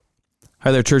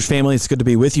Hi there, church family. It's good to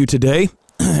be with you today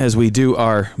as we do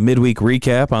our midweek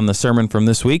recap on the sermon from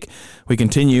this week. We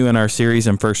continue in our series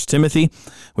in 1 Timothy.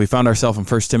 We found ourselves in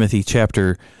 1 Timothy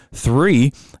chapter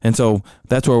 3, and so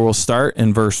that's where we'll start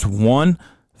in verse 1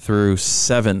 through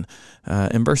 7.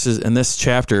 In this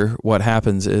chapter, what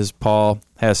happens is Paul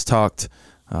has talked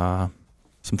some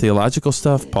theological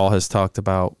stuff. Paul has talked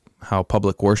about how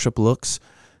public worship looks,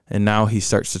 and now he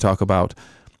starts to talk about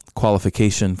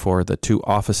qualification for the two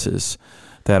offices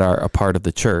that are a part of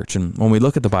the church. And when we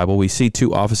look at the Bible, we see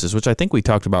two offices, which I think we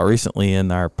talked about recently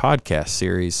in our podcast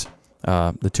series,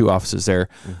 the two offices there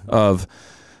of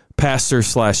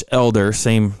pastor/elder,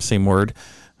 same word,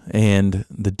 and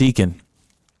the deacon.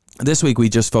 This week we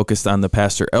just focused on the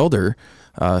pastor-elder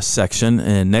section,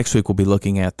 and next week we'll be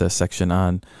looking at the section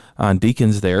on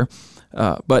deacons there.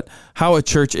 But how a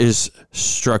church is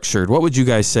structured, what would you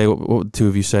guys say? What would two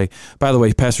of you say? By the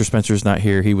way, Pastor Spencer's not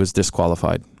here. He was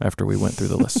disqualified after we went through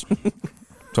the list.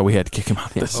 So we had to kick him out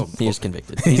of this. Oh, he was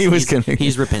convicted. He was convicted.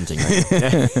 He's repenting right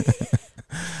now.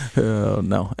 Oh,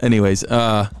 no. Anyways,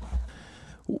 what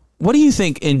do you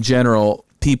think in general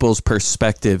people's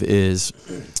perspective is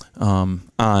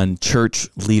on church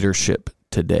leadership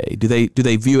today? Do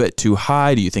they view it too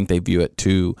high? Do you think they view it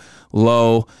too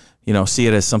low? See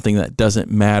it as something that doesn't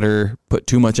matter, put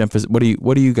too much emphasis. What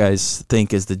do you guys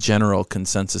think is the general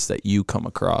consensus that you come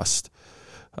across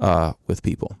with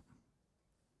people?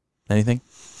 Anything?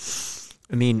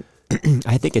 I mean,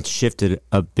 I think it's shifted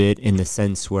a bit in the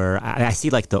sense where I see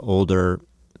like the older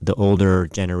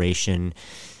generation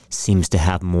seems to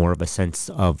have more of a sense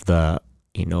of the,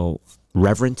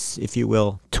 reverence, if you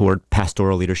will, toward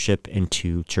pastoral leadership and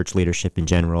to church leadership in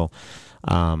general.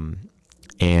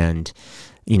 And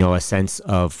a sense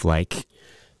of like,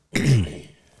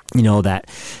 that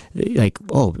like,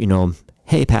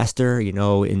 hey, pastor,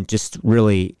 and just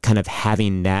really kind of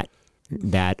having that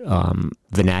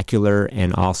vernacular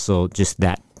and also just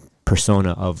that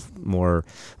persona of more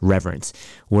reverence.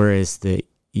 Whereas the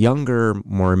younger,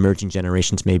 more emerging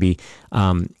generations, maybe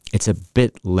it's a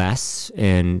bit less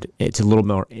and it's a little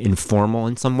more informal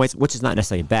in some ways, which is not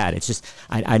necessarily bad. It's just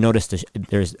I noticed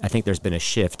I think there's been a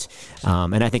shift,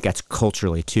 and I think that's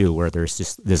culturally too, where there's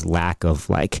just this lack of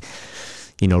like,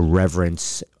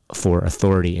 reverence for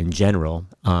authority in general,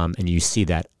 and you see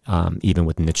that even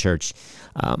within the church,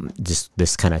 just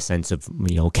this kind of sense of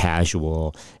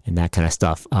casual and that kind of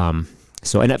stuff.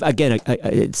 So and again,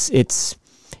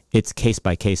 it's case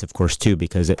by case, of course, too,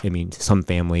 because some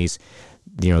families,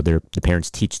 the parents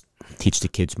teach the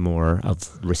kids more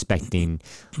of respecting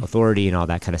authority and all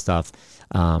that kind of stuff,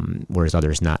 whereas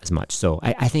others not as much. So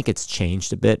I think it's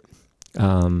changed a bit.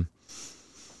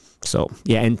 So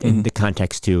yeah, and in the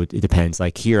context too, it depends.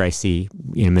 Like here, I see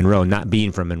Monroe, not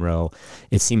being from Monroe,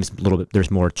 it seems a little bit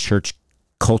there's more church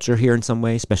culture here in some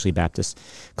way, especially Baptist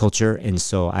culture, and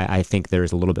so I think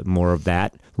there's a little bit more of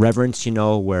that reverence,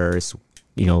 whereas.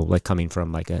 Like coming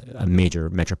from like a major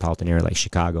metropolitan area like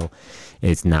Chicago,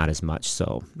 it's not as much.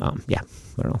 So, yeah,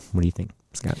 I don't know. What do you think,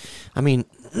 Scott? I mean,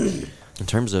 in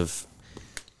terms of,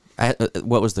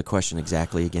 what was the question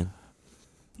exactly again?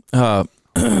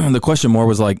 The question more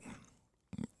was like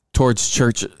towards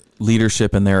church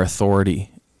leadership and their authority.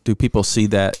 Do people see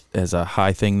that as a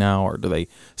high thing now, or do they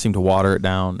seem to water it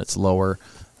down? It's lower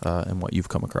in what you've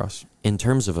come across. In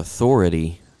terms of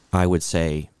authority, I would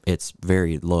say it's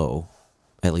very low.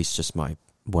 At least just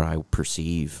what I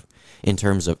perceive in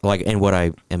terms of like, and what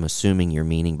I am assuming you're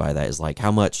meaning by that is like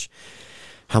how much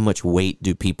weight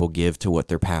do people give to what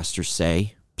their pastors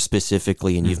say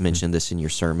specifically? And you've mentioned this in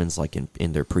your sermons, like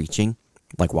in their preaching,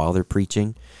 like while they're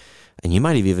preaching. And you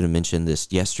might have even mentioned this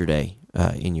yesterday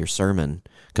in your sermon,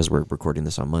 because we're recording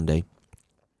this on Monday,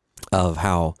 of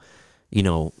how,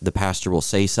 the pastor will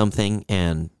say something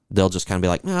and they'll just kind of be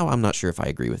like, no, I'm not sure if I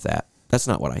agree with that. That's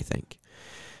not what I think.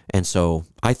 And so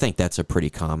I think that's a pretty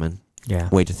common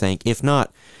way to think. If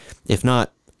not,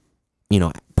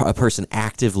 a person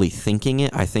actively thinking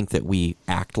it, I think that we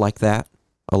act like that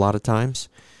a lot of times,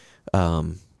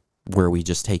 where we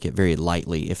just take it very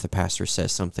lightly if the pastor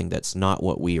says something that's not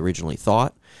what we originally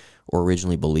thought or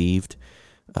originally believed.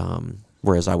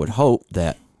 Whereas I would hope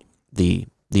that the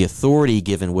authority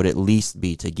given would at least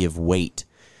be to give weight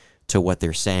to what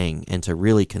they're saying and to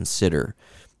really consider.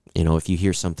 If you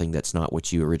hear something that's not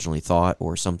what you originally thought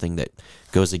or something that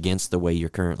goes against the way you're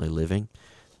currently living,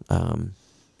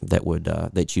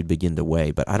 that you'd begin to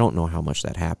weigh. But I don't know how much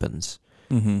that happens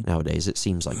nowadays. It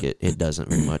seems like it doesn't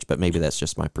very much, but maybe that's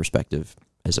just my perspective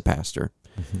as a pastor.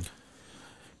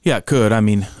 Yeah, it could. I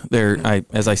mean,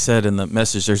 as I said in the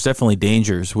message, there's definitely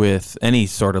dangers with any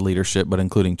sort of leadership, but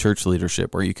including church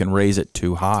leadership, where you can raise it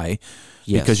too high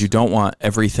because you don't want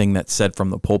everything that's said from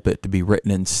the pulpit to be written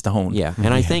in stone. Yeah,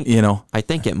 and I think I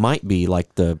think it might be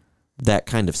like that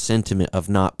kind of sentiment of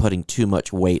not putting too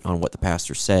much weight on what the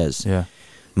pastor says. Yeah,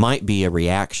 might be a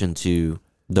reaction to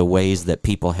the ways that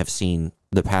people have seen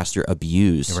the pastor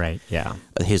abuse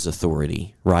his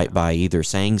authority, right? By either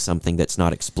saying something that's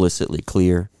not explicitly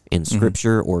clear in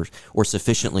Scripture or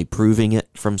sufficiently proving it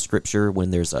from Scripture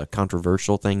when there's a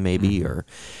controversial thing maybe,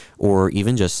 or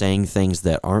even just saying things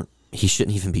that he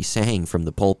shouldn't even be saying from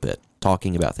the pulpit,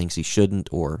 talking about things he shouldn't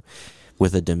or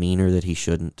with a demeanor that he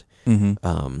shouldn't.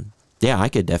 I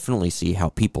could definitely see how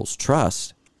people's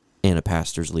trust in a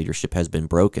pastor's leadership has been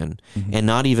broken, and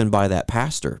not even by that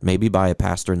pastor, maybe by a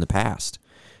pastor in the past,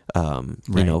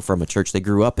 from a church they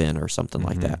grew up in or something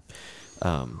like that.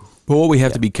 But what we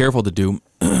have to be careful to do,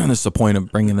 this is the point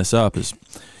of bringing this up, is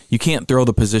you can't throw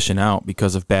the position out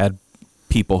because of bad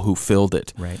people who filled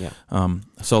it. Right. Yeah.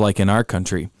 So like in our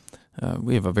country,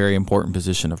 we have a very important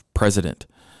position of president,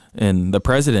 and the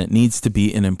president needs to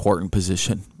be an important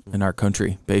position in our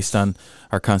country based on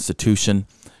our Constitution,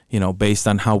 based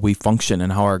on how we function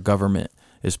and how our government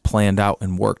is planned out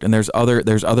and worked. And there's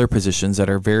other positions that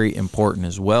are very important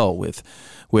as well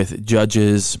with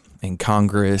judges and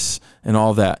Congress and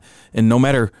all that. And no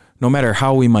matter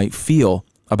how we might feel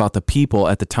about the people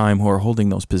at the time who are holding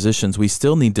those positions, we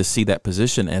still need to see that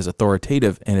position as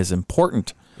authoritative and as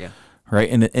important. Yeah. Right?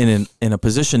 And in a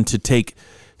position to take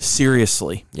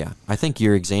seriously. Yeah. I think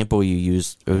your example you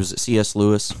used, was it C.S.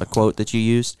 Lewis, a quote that you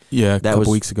used? Yeah, a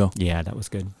couple weeks ago. Yeah, that was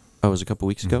good. Oh, it was a couple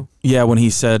weeks ago? Yeah, when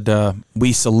he said,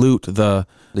 we salute the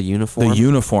uniform? The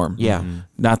uniform. Yeah.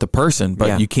 Not the person,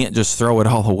 but you can't just throw it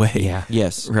all away. Yeah.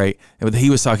 Yes. Right.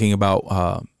 He was talking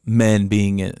about men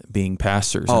being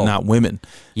pastors and not women.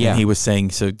 Yeah. And he was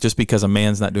saying, so just because a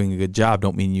man's not doing a good job,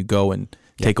 don't mean you go and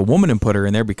take a woman and put her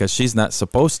in there because she's not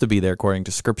supposed to be there according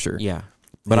to Scripture. Yeah.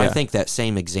 But I think that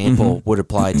same example would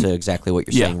apply to exactly what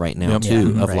you're saying right now,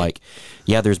 too, of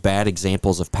there's bad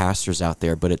examples of pastors out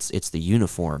there, but it's the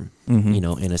uniform,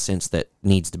 in a sense that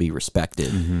needs to be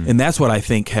respected. And that's what I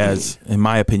think in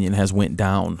my opinion, has went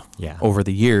down over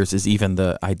the years, is even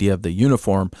the idea of the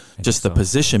uniform, just the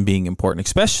position being important,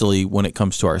 especially when it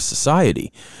comes to our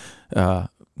society.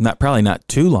 Probably not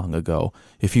too long ago,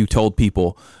 if you told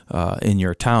people in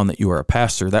your town that you were a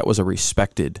pastor, that was a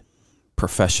respected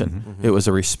profession. It was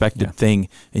a respected thing,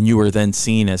 and you were then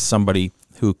seen as somebody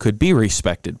who could be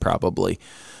respected probably,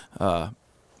 but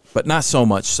not so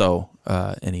much so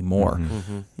anymore.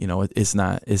 It's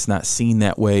not seen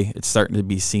that way. It's starting to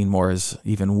be seen more as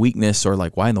even weakness, or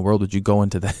like, why in the world would you go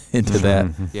into that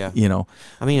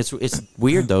I mean, it's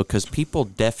weird though, because people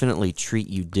definitely treat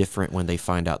you different when they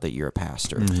find out that you're a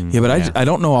pastor. But I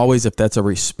don't know always if that's a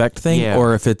respect thing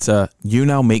or if it's you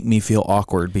now make me feel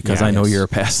awkward because I know you're a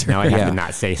pastor. Now I have to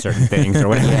not say certain things or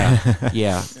whatever.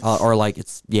 Or like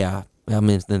I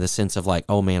mean, in the sense of like,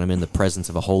 oh man, I'm in the presence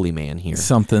of a holy man here.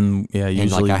 Something, usually.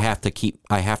 And like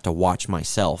I have to watch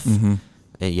myself.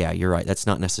 Yeah, you're right. That's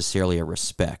not necessarily a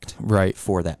respect,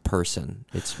 for that person.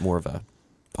 It's more of a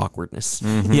awkwardness.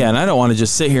 Yeah, and I don't want to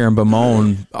just sit here and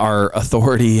bemoan our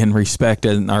authority and respect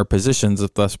and our positions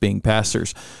of us being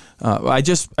pastors. I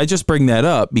just bring that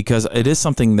up because it is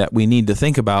something that we need to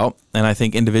think about, and I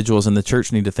think individuals in the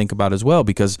church need to think about as well,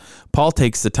 because Paul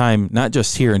takes the time, not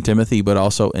just here in Timothy, but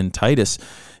also in Titus,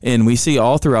 and we see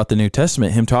all throughout the New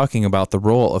Testament him talking about the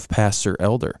role of pastor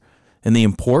elder and the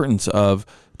importance of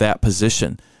that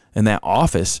position and that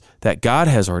office that God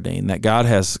has ordained, that God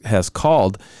has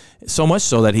called, so much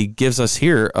so that he gives us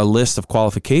here a list of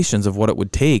qualifications of what it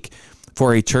would take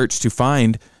for a church to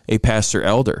find a pastor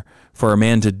elder, for a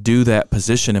man to do that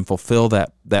position and fulfill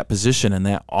that position in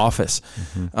that office.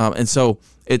 And so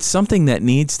it's something that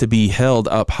needs to be held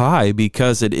up high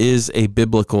because it is a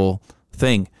biblical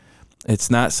thing. It's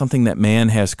not something that man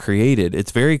has created.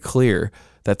 It's very clear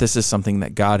that this is something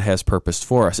that God has purposed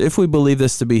for us. If we believe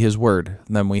this to be his word,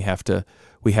 then we have to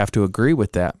agree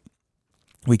with that.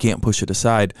 We can't push it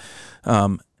aside.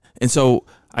 And so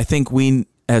I think we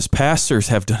as pastors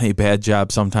have done a bad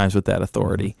job sometimes with that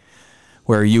authority,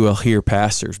 where you will hear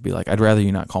pastors be like, I'd rather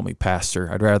you not call me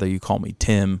pastor. I'd rather you call me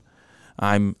Tim.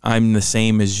 I'm the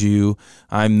same as you.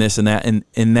 I'm this and that.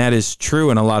 And that is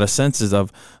true in a lot of senses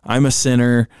of I'm a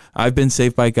sinner. I've been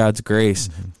saved by God's grace.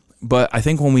 But I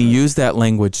think when we use that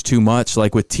language too much,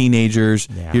 like with teenagers,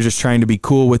 you're just trying to be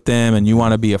cool with them and you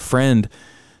want to be a friend.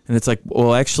 And it's like,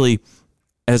 well, actually,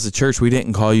 as a church, we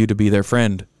didn't call you to be their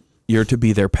friend. You're to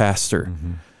be their pastor.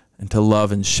 and to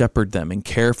love and shepherd them and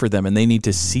care for them, and they need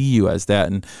to see you as that.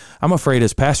 And I'm afraid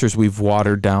as pastors we've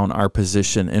watered down our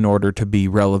position in order to be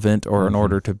relevant or in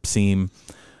order to seem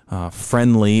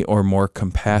friendly or more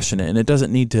compassionate, and it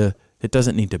doesn't need to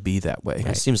be that way.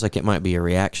 It seems like it might be a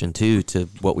reaction too to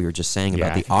what we were just saying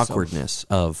about the awkwardness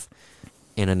of,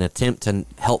 in an attempt to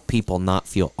help people not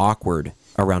feel awkward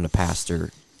around a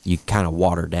pastor, you kind of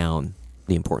water down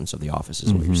the importance of the office,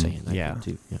 is what you're saying.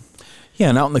 Too. Yeah,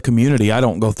 and out in the community, I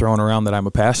don't go throwing around that I'm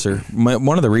a pastor.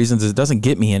 One of the reasons is it doesn't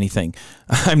get me anything.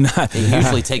 I'm not. It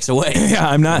usually takes away. Yeah,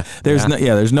 I'm not.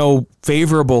 There's no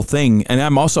favorable thing, and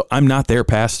I'm not their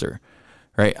pastor,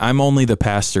 right? I'm only the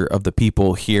pastor of the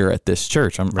people here at this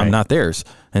church. I'm not theirs,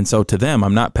 and so to them,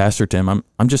 I'm not Pastor Tim.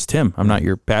 I'm just Tim. I'm not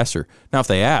your pastor. Now, if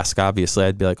they ask, obviously,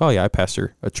 I'd be like, oh yeah, I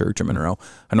pastor a church in Monroe.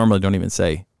 I normally don't even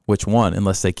say which one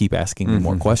unless they keep asking me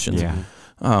more questions. Yeah.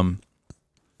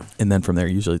 And then from there,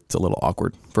 usually it's a little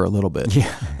awkward for a little bit.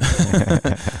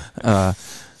 Yeah.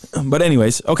 But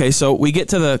anyways, okay, so we get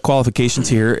to the qualifications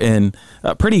here, and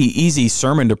a pretty easy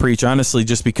sermon to preach, honestly,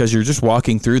 just because you're just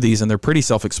walking through these, and they're pretty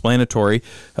self-explanatory.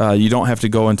 You don't have to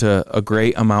go into a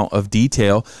great amount of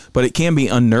detail, but it can be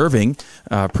unnerving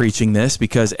preaching this,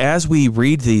 because as we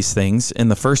read these things, and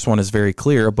the first one is very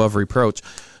clear, above reproach,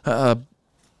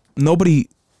 nobody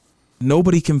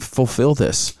can fulfill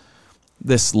this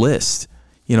list.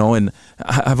 And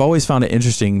I've always found it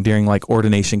interesting during like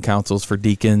ordination councils for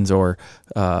deacons, or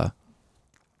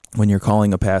when you're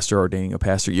calling a pastor, ordaining a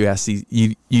pastor,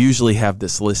 you usually have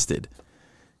this listed,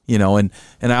 and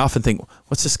I often think,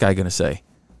 what's this guy going to say?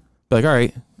 Be like, all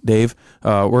right, Dave,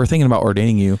 we're thinking about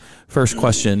ordaining you. First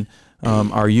question,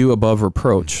 are you above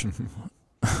reproach?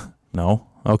 No.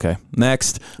 Okay.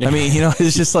 Next. I mean,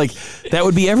 it's just like, that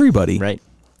would be everybody. Right.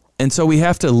 And so we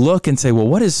have to look and say, well,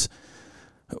 what is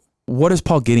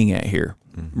Paul getting at here,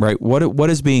 right? What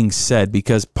is being said?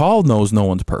 Because Paul knows no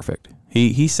one's perfect.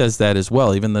 He says that as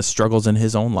well, even the struggles in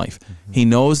his own life. He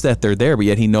knows that they're there, but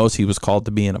yet he knows he was called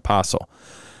to be an apostle.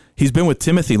 He's been with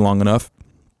Timothy long enough.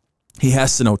 He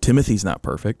has to know Timothy's not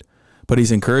perfect, but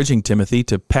he's encouraging Timothy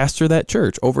to pastor that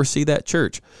church, oversee that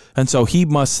church. And so he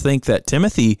must think that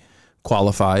Timothy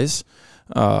qualifies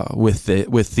with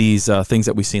these things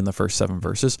that we see in the first 7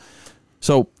 verses.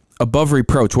 So above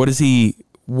reproach, what is he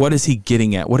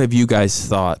getting at? What have you guys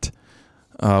thought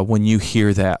when you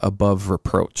hear that, above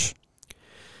reproach?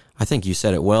 I think you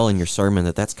said it well in your sermon,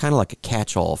 that's kind of like a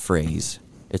catch-all phrase.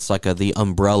 It's like the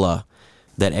umbrella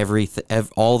that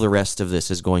all the rest of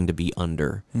this is going to be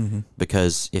under.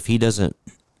 Because if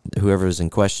whoever is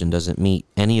in question doesn't meet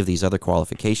any of these other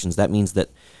qualifications, that means that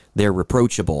they're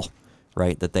reproachable,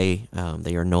 right? That they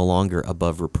are no longer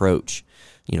above reproach.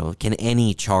 Can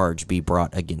any charge be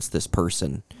brought against this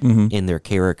person in their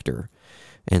character?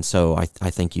 And so I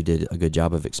think you did a good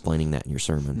job of explaining that in your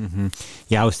sermon.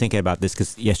 Yeah, I was thinking about this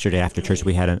because yesterday after church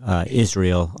we had an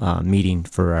Israel meeting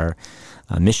for our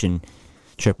mission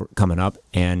trip coming up,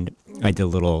 and I did a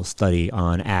little study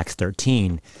on Acts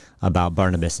 13 about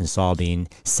Barnabas and Saul being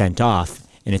sent off.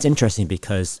 And it's interesting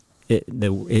because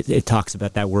it talks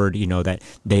about that word, that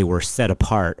they were set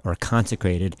apart or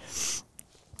consecrated.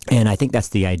 And I think that's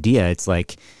the idea. It's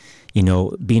like,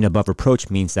 being above reproach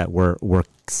means that we're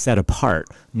set apart,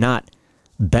 not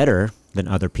better than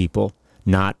other people,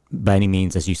 not by any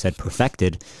means, as you said,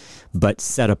 perfected, but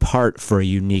set apart for a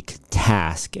unique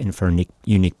task and for a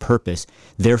unique purpose.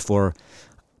 Therefore,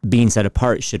 being set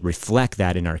apart should reflect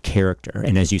that in our character.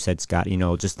 And as you said, Scott,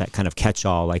 just that kind of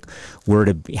catch-all, like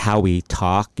how we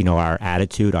talk, our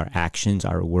attitude, our actions,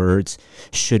 our words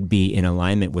should be in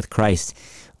alignment with Christ,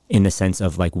 in the sense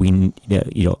of like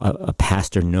a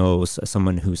pastor knows,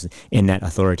 someone who's in that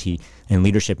authority and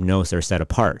leadership knows they're set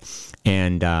apart.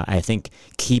 And I think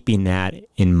keeping that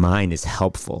in mind is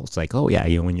helpful. It's like, oh yeah,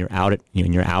 when you're out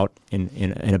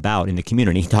and about in the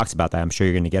community, he talks about that. I'm sure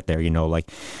you're going to get there.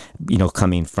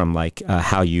 Coming from like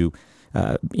how you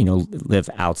live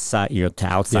outside, to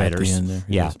outsiders. Yeah, at the end there,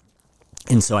 yeah.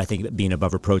 And so I think that being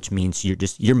above reproach means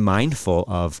you're mindful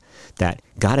of that.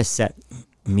 God has set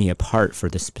me apart for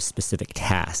this specific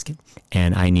task,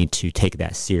 and I need to take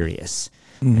that serious.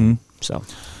 Yeah,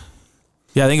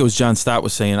 I think it was John Stott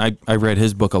was saying, I read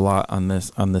his book a lot on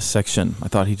this section. I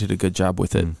thought he did a good job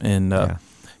with it. And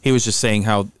he was just saying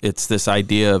how it's this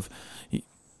idea of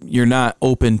you're not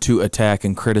open to attack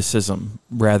and criticism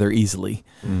rather easily,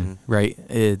 right?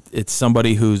 It's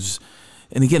somebody who's,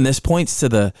 and again, this points to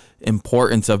the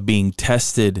importance of being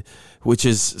tested, which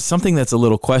is something that's a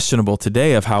little questionable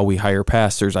today of how we hire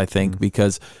pastors, I think,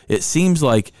 because it seems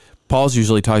like Paul's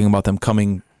usually talking about them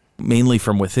coming mainly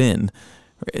from within,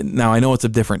 Now, I know it's a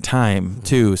different time,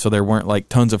 too, so there weren't like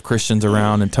tons of Christians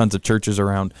around and tons of churches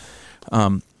around.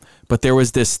 But there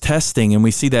was this testing, and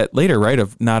we see that later, right,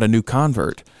 of not a new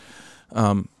convert.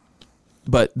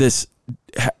 But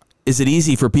is it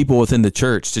easy for people within the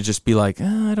church to just be like,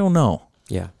 I don't know?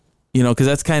 Yeah. Because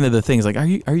that's kind of the thing. It's like,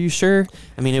 are you sure?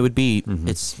 I mean, it would be,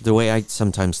 it's the way I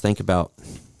sometimes think about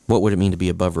what would it mean to be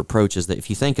above reproach is that if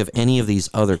you think of any of these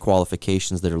other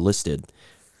qualifications that are listed,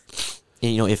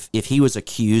 if he was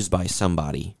accused by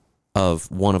somebody of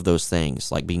one of those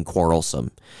things, like being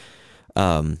quarrelsome,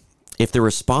 if the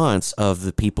response of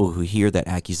the people who hear that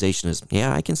accusation is,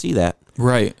 yeah, I can see that.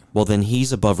 Right. Well, then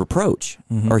he's above reproach,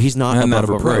 or he's not above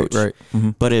reproach. Right.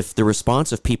 Mm-hmm. But if the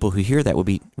response of people who hear that would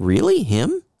be, really,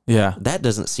 him? Yeah. That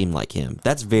doesn't seem like him.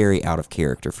 That's very out of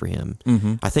character for him.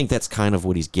 Mm-hmm. I think that's kind of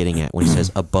what he's getting at when he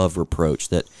says above reproach,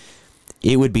 that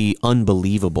it would be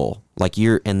unbelievable.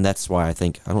 And that's why I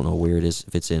think, I don't know where it is,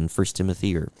 if it's in 1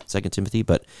 Timothy or 2 Timothy,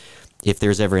 but if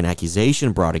there's ever an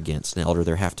accusation brought against an elder,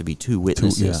 there have to be two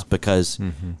witnesses because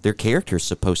their character is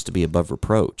supposed to be above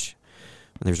reproach.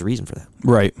 And there's a reason for that.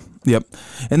 Right. Yep.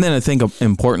 And then I think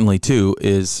importantly, too,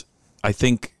 is I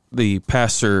think the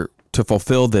pastor, to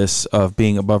fulfill this of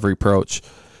being above reproach,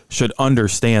 should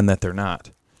understand that they're not.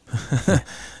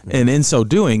 And in so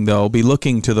doing, though, be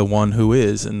looking to the one who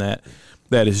is, and that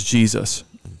is Jesus,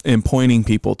 and pointing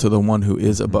people to the one who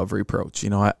is above reproach.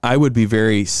 I would be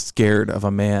very scared of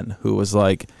a man who was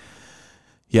like,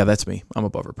 yeah, that's me. I'm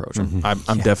above reproach.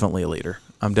 I'm definitely a leader.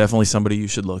 I'm definitely somebody you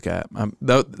should look at.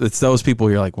 It's those people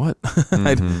you're like, what?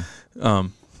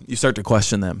 You start to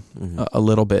question them a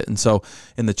little bit. And so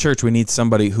in the church, we need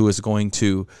somebody who is going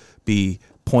to be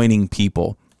pointing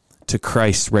people to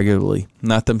Christ regularly,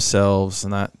 not themselves,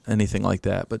 not anything like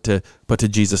that, but to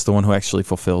Jesus, the one who actually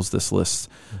fulfills this list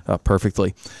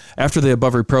perfectly. After the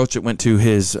above reproach, it went to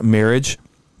his marriage.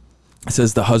 It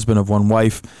says the husband of one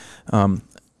wife.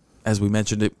 As we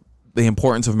mentioned, the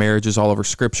importance of marriage is all over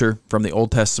Scripture, from the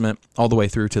Old Testament all the way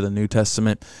through to the New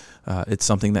Testament. It's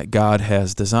something that God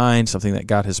has designed, something that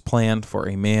God has planned for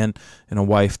a man and a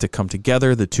wife to come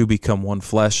together. The two become one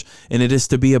flesh, and it is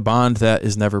to be a bond that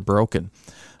is never broken.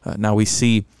 Now we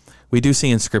do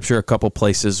see in Scripture a couple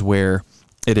places where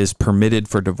it is permitted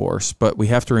for divorce, but we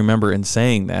have to remember in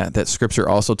saying that Scripture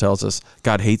also tells us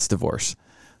God hates divorce.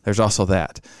 There's also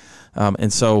that.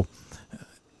 And so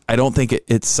I don't think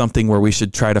it's something where we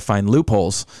should try to find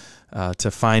loopholes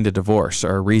to find a divorce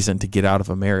or a reason to get out of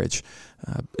a marriage.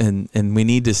 And we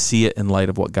need to see it in light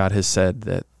of what God has said,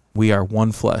 that we are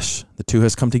one flesh. The two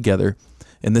has come together.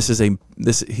 And Paul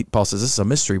says this is a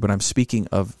mystery, but I'm speaking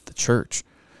of the church.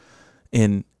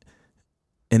 And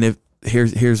if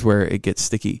here's where it gets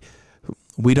sticky.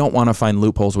 We don't want to find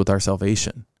loopholes with our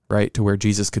salvation, right? To where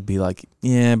Jesus could be like,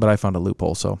 yeah, but I found a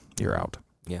loophole, so you're out.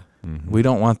 Yeah. Mm-hmm. We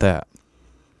don't want that.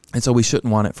 And so we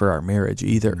shouldn't want it for our marriage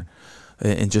either,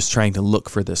 and just trying to look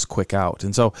for this quick out.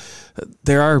 And so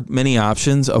there are many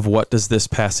options of what does this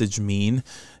passage mean.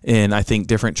 And I think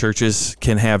different churches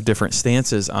can have different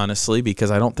stances, honestly, because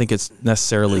I don't think it's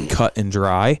necessarily cut and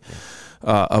dry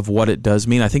of what it does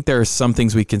mean. I think there are some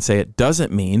things we can say it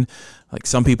doesn't mean. Like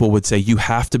some people would say you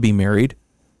have to be married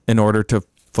in order to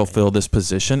fulfill this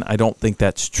position. I don't think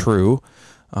that's true,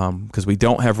 because we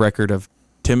don't have record of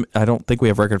I don't think we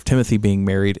have record of Timothy being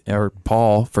married, or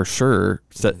Paul for sure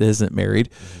isn't married,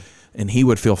 and he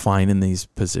would feel fine in these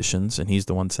positions, and he's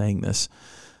the one saying this.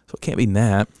 So it can't be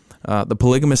that. The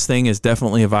polygamous thing is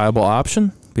definitely a viable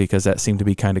option because that seemed to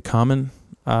be kind of common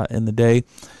in the day.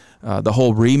 The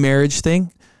whole remarriage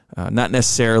thing, not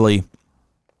necessarily,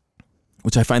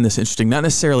 which I find this interesting, not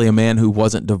necessarily a man who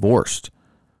wasn't divorced,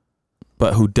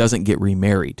 but who doesn't get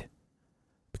remarried.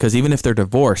 Because even if they're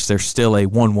divorced, they're still a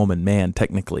one-woman man,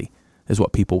 technically, is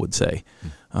what people would say.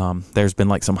 There's been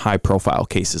like some high-profile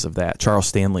cases of that. Charles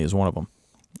Stanley is one of them.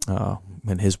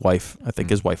 And his wife, I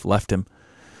think his wife left him.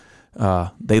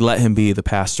 They let him be the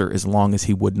pastor as long as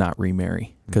he would not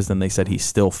remarry, because then they said he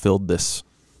still filled this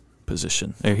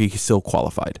position. He still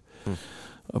qualified,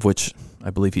 of which I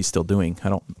believe he's still doing. I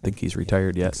don't think he's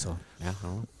retired yet. So, yeah, I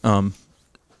don't know.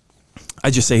 I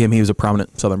just say him. He was a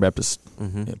prominent Southern Baptist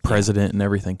president and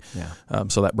everything. Yeah.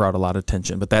 So that brought a lot of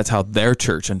attention. But that's how their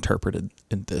church interpreted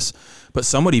in this. But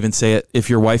some would even say it, if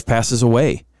your wife passes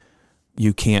away,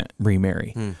 you can't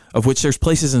remarry. Of which there's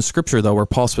places in Scripture, though, where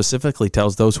Paul specifically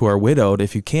tells those who are widowed,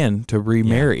 if you can, to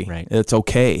remarry. Yeah, right. It's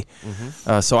okay.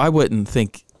 So I wouldn't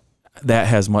think that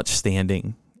has much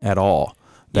standing at all.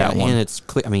 That one. And it's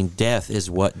clear. I mean, death is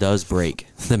what does break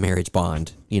the marriage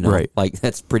bond. Right. Like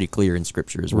that's pretty clear in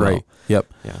Scripture as well. Right. Yep.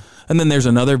 Yeah. And then there's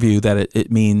another view that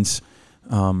it means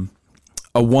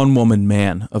a one-woman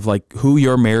man of like who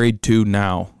you're married to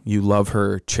now. You love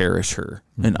her, cherish her,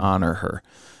 and honor her,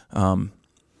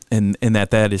 and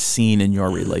that is seen in your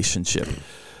relationship.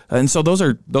 And so those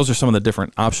are some of the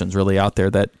different options really out there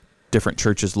that different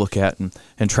churches look at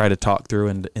and try to talk through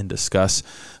and discuss.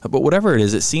 But whatever it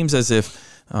is, it seems as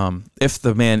if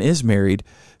the man is married,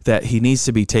 that he needs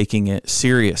to be taking it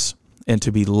serious and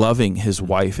to be loving his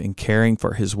wife and caring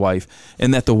for his wife,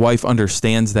 and that the wife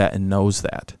understands that and knows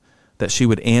that she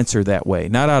would answer that way,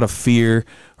 not out of fear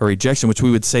or rejection, which we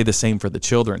would say the same for the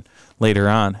children later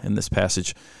on in this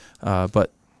passage,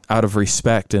 but out of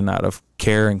respect and out of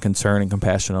care and concern and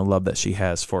compassion and love that she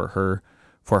has for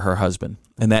her husband.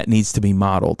 And that needs to be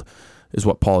modeled, is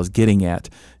what Paul is getting at,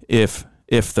 if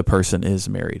the person is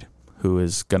married, who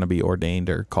is going to be ordained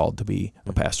or called to be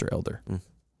a pastor elder.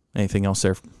 Anything else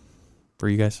there for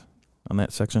you guys on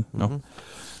that section? No?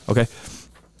 Okay.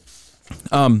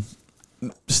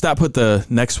 Scott put the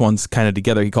next ones kind of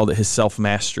together. He called it his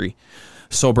self-mastery,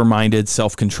 sober-minded,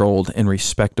 self-controlled, and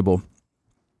respectable.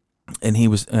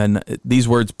 And these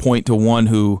words point to one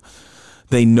who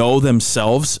they know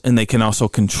themselves and they can also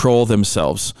control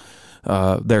themselves.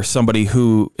 They're somebody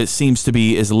who it seems to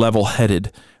be is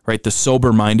level-headed, right? The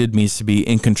sober-minded means to be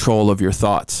in control of your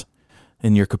thoughts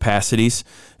and your capacities,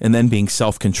 and then being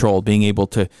self-controlled, being able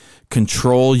to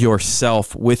control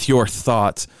yourself with your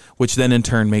thoughts, which then in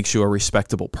turn makes you a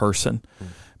respectable person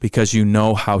because you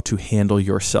know how to handle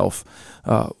yourself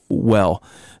well.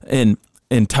 And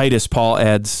in Titus, Paul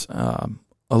adds a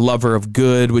lover of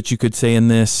good, which you could say in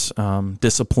this,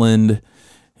 disciplined,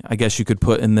 I guess you could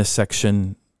put in this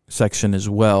section as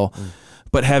well,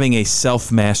 but having a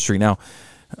self-mastery. Now,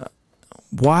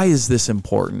 why is this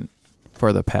important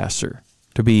for the pastor?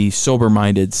 To be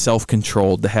sober-minded,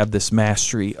 self-controlled, to have this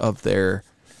mastery of their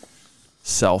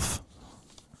self.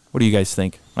 What do you guys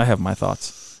think? I have my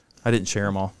thoughts. I didn't share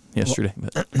them all yesterday.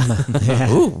 But.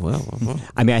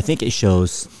 I mean, I think it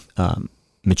shows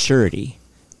maturity,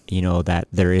 that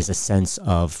there is a sense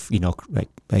of,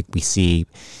 like we see,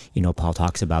 Paul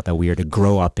talks about that we are to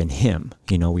grow up in him.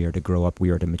 We are to grow up,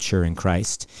 we are to mature in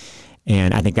Christ.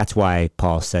 And I think that's why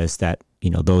Paul says that,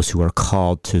 those who are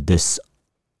called to this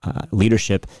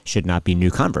leadership should not be new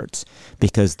converts,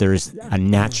 because there's a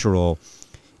natural,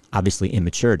 obviously,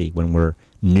 immaturity when we're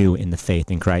new in the faith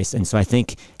in Christ. And so I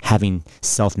think having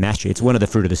self-mastery, it's one of the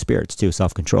fruit of the spirits too,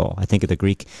 self-control. I think the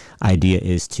Greek idea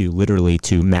is to literally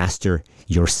to master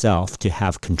yourself, to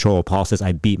have control. Paul says,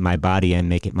 I beat my body and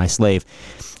make it my slave.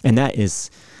 And that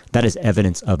is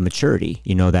evidence of maturity,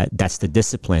 that's the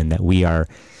discipline that we are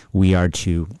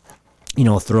to,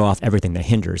 throw off everything that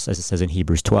hinders, as it says in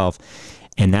Hebrews 12.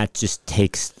 And that just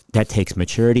takes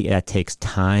maturity, that takes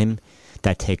time,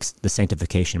 that takes the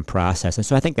sanctification process. And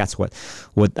so I think that's what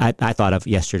I thought of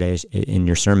yesterday in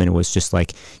your sermon was just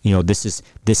like, this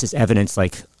is evidence,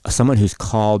 like someone who's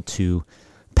called to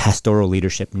pastoral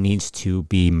leadership needs to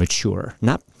be mature,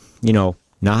 not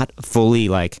fully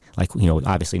like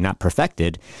obviously not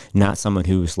perfected, not someone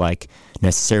who's like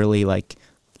necessarily like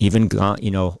even gone,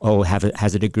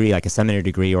 has a degree, like a seminary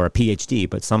degree or a PhD,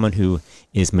 but someone who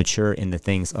is mature in the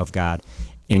things of God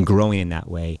and growing in that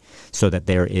way, so that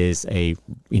there is they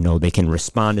can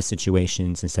respond to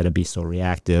situations instead of be so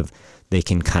reactive. They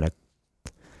can kind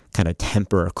of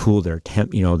temper or cool their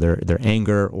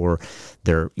anger, or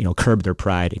curb their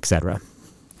pride, etc.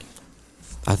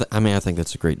 I think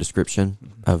that's a great description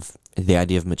of the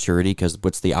idea of maturity, because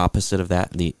what's the opposite of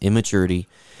that? The immaturity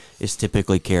is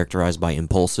typically characterized by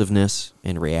impulsiveness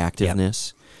and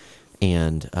reactiveness,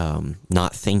 and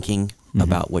not thinking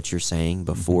about what you're saying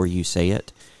before you say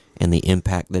it and the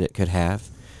impact that it could have.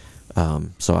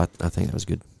 So I think that was a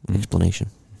good explanation.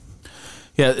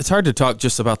 Yeah, it's hard to talk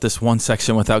just about this one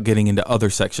section without getting into other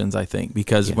sections, I think,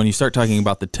 because when you start talking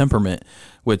about the temperament,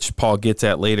 which Paul gets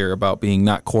at later about being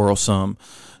not quarrelsome,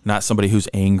 not somebody who's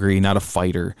angry, not a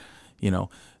fighter,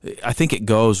 I think it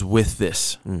goes with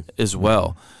this as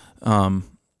well. And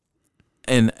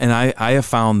I have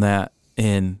found that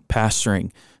in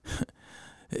pastoring,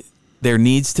 there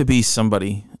needs to be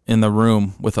somebody in the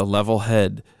room with a level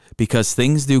head, because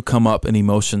things do come up and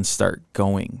emotions start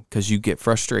going because you get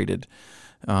frustrated.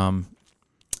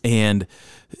 And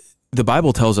the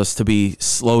Bible tells us to be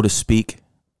slow to speak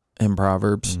in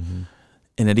Proverbs.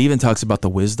 And it even talks about the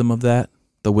wisdom of that,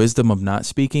 the wisdom of not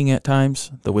speaking at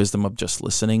times, the wisdom of just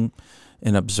listening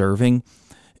and observing.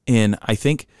 And I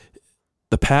think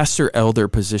the pastor elder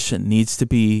position needs to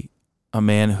be a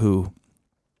man who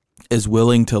is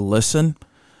willing to listen,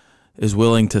 is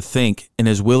willing to think, and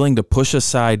is willing to push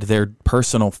aside their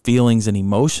personal feelings and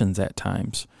emotions at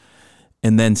times,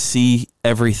 and then see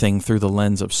everything through the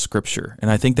lens of Scripture.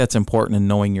 And I think that's important in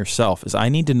knowing yourself, is I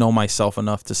need to know myself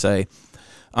enough to say,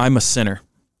 I'm a sinner.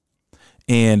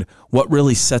 And what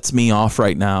really sets me off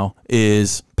right now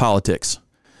is politics.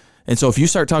 And so if you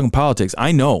start talking politics,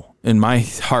 I know in my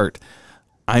heart,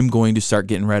 I'm going to start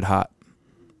getting red hot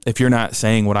if you're not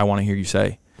saying what I want to hear you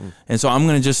say. And so I'm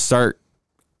going to just start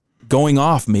going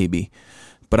off maybe.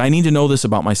 But I need to know this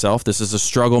about myself. This is a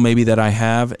struggle maybe that I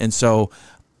have. And so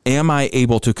am I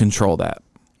able to control that,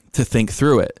 to think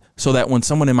through it, so that when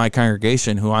someone in my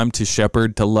congregation who I'm to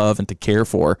shepherd, to love, and to care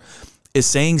for is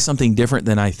saying something different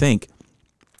than I think,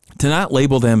 to not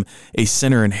label them a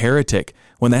sinner and heretic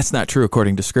when that's not true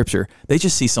according to Scripture. They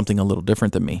just see something a little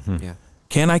different than me. Yeah.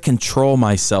 Can I control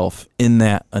myself in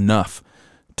that enough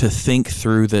to think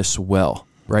through this well,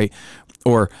 right?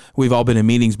 Or we've all been in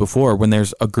meetings before when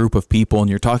there's a group of people and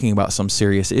you're talking about some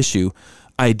serious issue,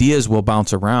 ideas will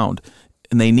bounce around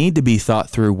and they need to be thought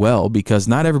through well, because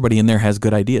not everybody in there has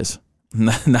good ideas.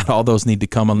 Not all those need to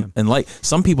come in light.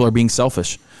 Some people are being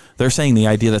selfish. They're saying the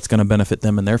idea that's going to benefit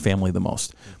them and their family the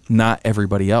most, not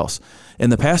everybody else. And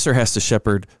the pastor has to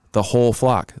shepherd the whole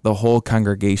flock, the whole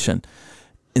congregation.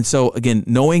 And so, again,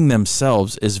 knowing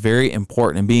themselves is very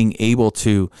important, and being able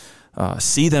to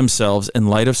see themselves in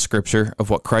light of Scripture, of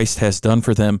what Christ has done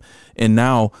for them, and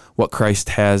now what Christ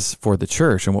has for the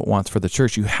church and what wants for the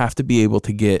church. You have to be able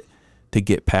to get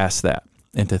past that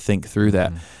and to think through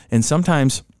that. And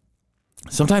sometimes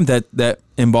that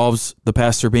involves the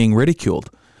pastor being ridiculed,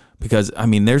 because, I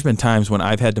mean, there's been times when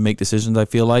I've had to make decisions, I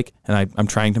feel like, and I'm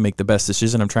trying to make the best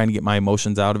decision. I'm trying to get my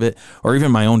emotions out of it, or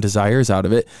even my own desires out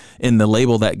of it. And the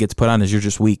label that gets put on is, you're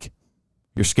just weak.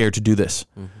 You're scared to do this.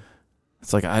 Mm-hmm.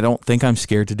 It's like, I don't think I'm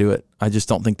scared to do it. I just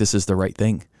don't think this is the right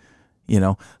thing. You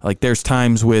know, like there's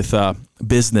times with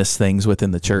business things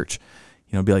within the church,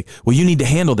 you know, be like, well, you need to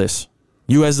handle this.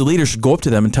 You as the leader should go up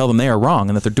to them and tell them they are wrong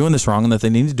and that they're doing this wrong and that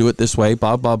they need to do it this way,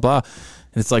 blah, blah, blah.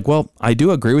 And it's like, well, I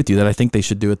do agree with you that I think they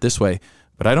should do it this way,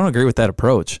 but I don't agree with that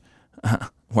approach.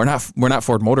 We're not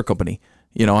Ford Motor Company.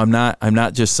 You know, I'm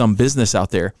not just some business out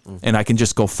there, and I can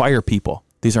just go fire people.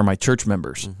 These are my church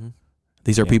members. Mm-hmm.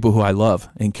 These are people who I love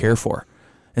and care for.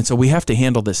 And so we have to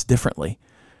handle this differently,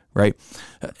 right?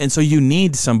 And so you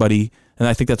need somebody, and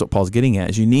I think that's what Paul's getting at,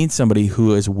 is you need somebody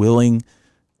who is willing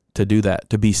to do that,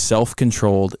 to be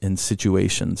self-controlled in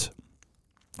situations.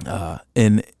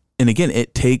 And again,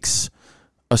 it takes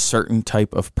a certain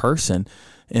type of person.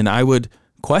 And I would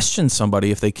question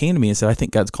somebody if they came to me and said, I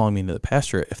think God's calling me into the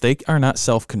pastorate. If they are not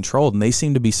self-controlled and they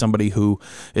seem to be somebody who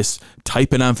is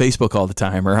typing on Facebook all the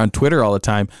time or on Twitter all the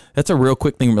time, that's a real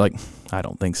quick thing. We're like, I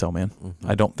don't think so, man.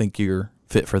 Mm-hmm. I don't think you're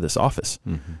fit for this office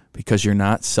because you're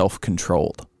not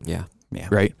self-controlled. Yeah. Yeah.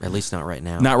 Right. At least not right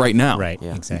now. Not right now. Right.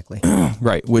 Yeah. Exactly.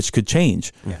 Right. Which could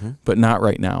change, but not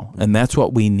right now. And that's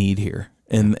what we need here.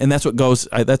 And that's what goes,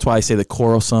 that's why I say the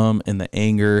quarrelsome and the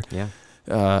anger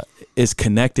is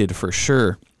connected for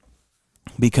sure,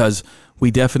 because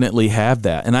we definitely have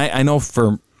that. And I know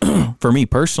for me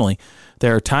personally,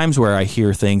 there are times where I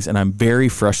hear things and I'm very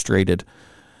frustrated,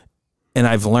 and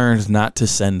I've learned not to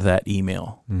send that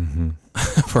email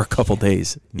for a couple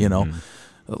days, you know.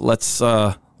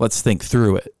 Let's think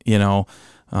through it, you know,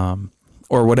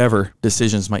 or whatever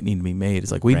decisions might need to be made.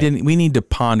 It's like we need to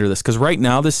ponder this, because right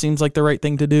now this seems like the right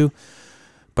thing to do,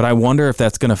 but I wonder if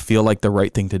that's going to feel like the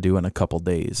right thing to do in a couple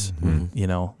days. You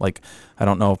know, like I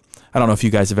don't know if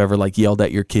you guys have ever like yelled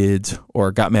at your kids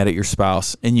or got mad at your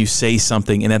spouse, and you say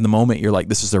something, and at the moment you're like,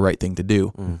 this is the right thing to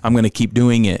do. I'm going to keep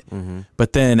doing it.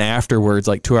 But then afterwards,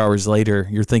 like 2 hours later,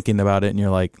 you're thinking about it and you're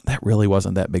like, that really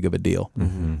wasn't that big of a deal.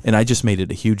 And I just made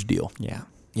it a huge deal. Yeah.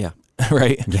 Yeah.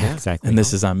 Right? Yeah, exactly. And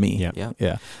this is on me.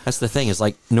 Yeah. That's the thing, is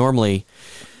like normally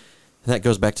that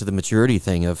goes back to the maturity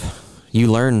thing of you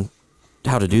learn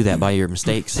how to do that by your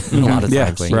mistakes a lot of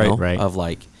times, you know, of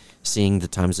like seeing the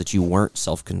times that you weren't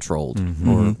self-controlled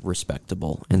or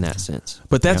respectable in that sense.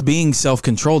 But that's being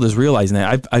self-controlled, is realizing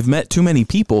that. I've met too many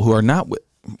people who are not,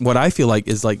 what I feel like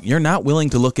is like, you're not willing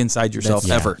to look inside yourself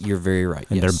ever. You're very right.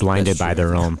 And they're blinded by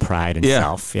their own pride and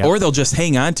self. Or they'll just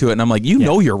hang on to it, and I'm like, you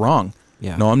know you're wrong.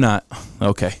 Yeah. No, I'm not.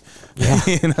 Okay. Yeah.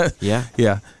 You know?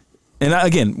 Yeah. And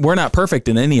again, we're not perfect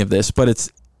in any of this, but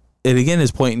it again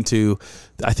is pointing to,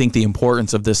 I think, the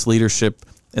importance of this leadership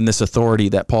and this authority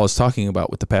that Paul is talking about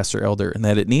with the pastor elder, and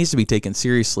that it needs to be taken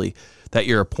seriously, that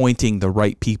you're appointing the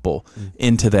right people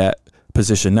into that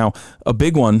position. Now, a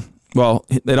big one, well,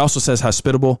 it also says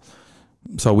hospitable,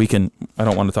 so I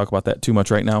don't want to talk about that too much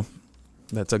right now.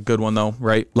 That's a good one, though,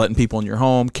 right? Letting people in your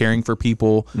home, caring for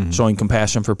people, showing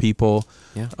compassion for people.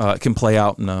 Yeah. It can play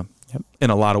out in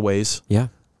a lot of ways. Yeah.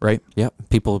 right? Yep.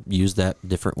 People use that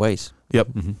different ways. Yep,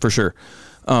 for sure.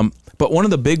 But one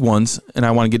of the big ones, and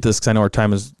I want to get to this because I know our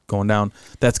time is going down,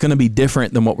 that's going to be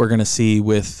different than what we're going to see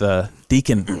with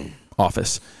deacon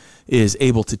office, is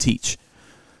able to teach.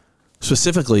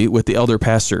 Specifically with the elder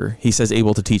pastor, he says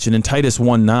able to teach. And in Titus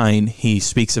 1:9, he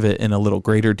speaks of it in a little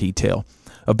greater detail,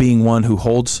 of being one who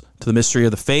holds to the mystery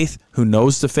of the faith, who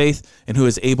knows the faith, and who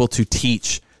is able to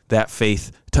teach that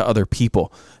faith to other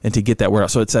people and to get that word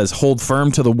out. So it says hold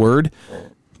firm to the word.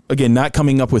 Again, not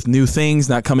coming up with new things,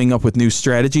 not coming up with new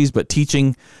strategies, but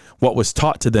teaching what was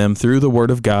taught to them through the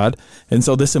word of God. And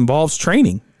so this involves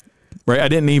training, right? I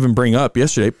didn't even bring up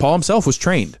yesterday, Paul himself was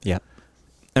trained. Yep.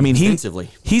 I mean, Extensively.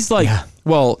 he's like, Yeah.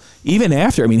 well, even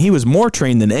after, I mean, he was more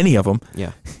trained than any of them.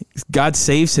 Yeah. God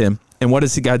saves him. And what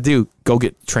does God do? Go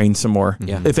get trained some more.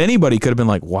 Yeah. If anybody could have been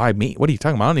like, why me? What are you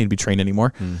talking about? I don't need to be trained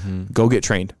anymore. Go get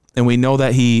trained. And we know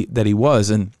that he was.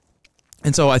 And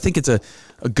so I think it's a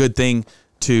good thing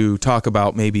to talk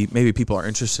about. Maybe people are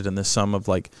interested in this, some of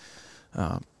like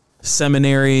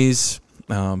seminaries,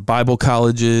 Bible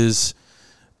colleges,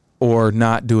 or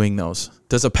not doing those.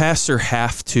 Does a pastor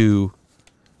have to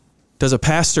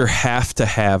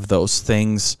have those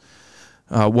things?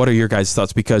 What are your guys'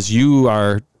 thoughts? Because you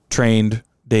are trained,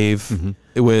 Dave,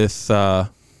 with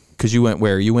because you went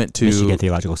where? You went to Michigan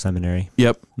Theological Seminary.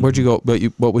 Yep. Where'd you go? But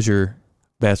what was your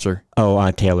bachelor? Oh,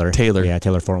 Taylor. Taylor. Yeah,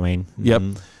 Taylor Fort Wayne. Yep.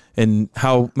 And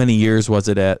how many years was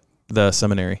it at the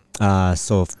seminary?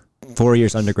 So 4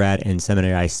 years undergrad, and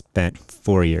seminary I spent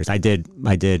 4 years. I did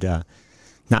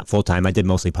not full time. I did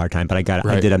mostly part time, but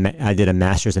I did a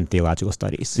master's in theological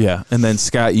studies. Yeah. And then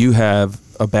Scott, you have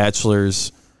a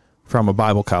bachelor's from a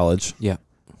Bible college. Yeah.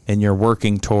 And you're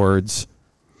working towards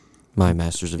My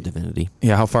Master's of Divinity.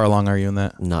 Yeah. How far along are you in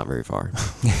that? Not very far.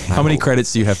 How many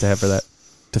credits do you have to have for that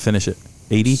to finish it?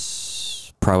 80?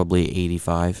 Probably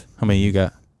 85. How many you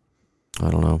got? I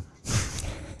don't know.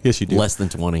 Yes, you do. Less than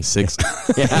 20. 6.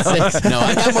 Yeah, 6. No,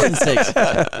 I got more than 6.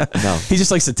 No. He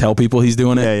just likes to tell people he's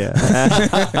doing it. Yeah.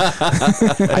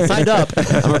 I signed up.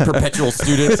 I'm a perpetual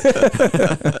student.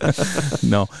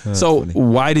 No. So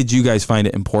why did you guys find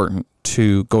it important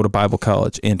to go to Bible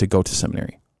college and to go to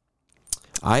seminary?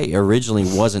 I originally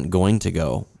wasn't going to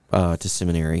go to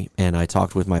seminary, and I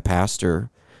talked with my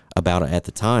pastor about it at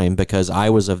the time because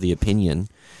I was of the opinion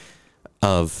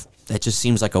of that just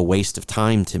seems like a waste of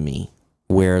time to me.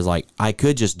 Whereas, like, I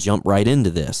could just jump right into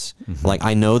this. Like,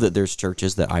 I know that there's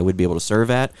churches that I would be able to serve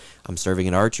at. I'm serving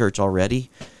at our church already.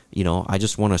 You know, I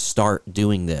just want to start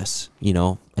doing this, you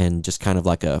know, and just kind of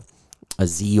like a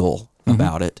zeal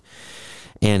about it.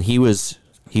 And he was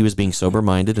being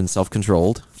sober-minded and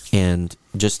self-controlled. And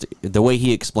just the way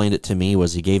he explained it to me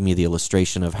was he gave me the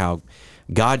illustration of how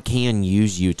God can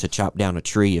use you to chop down a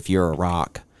tree if you're a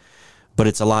rock. But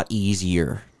it's a lot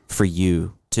easier for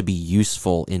you to be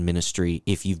useful in ministry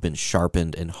if you've been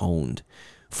sharpened and honed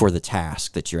for the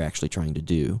task that you're actually trying to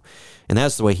do. And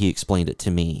that's the way he explained it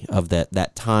to me, of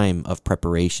that time of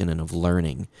preparation and of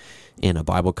learning in a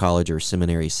Bible college or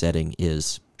seminary setting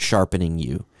is sharpening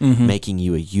you, making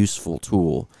you a useful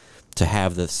tool to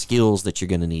have the skills that you're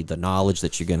going to need, the knowledge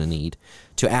that you're going to need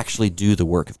to actually do the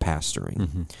work of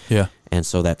pastoring. Yeah. And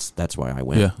so that's why I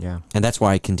went. Yeah. Yeah. And that's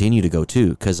why I continue to go too,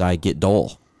 because I get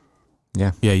dull.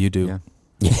 Yeah. Yeah, you do. Yeah.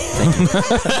 Yeah, thank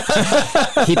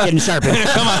you. Keep getting sharpened.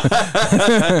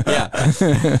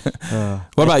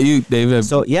 What about you, David?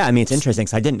 So yeah, I mean, it's interesting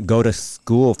because I didn't go to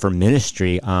school for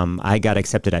ministry. I got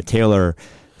accepted at Taylor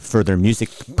for their music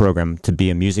program to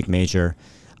be a music major,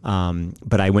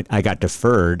 but I got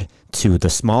deferred to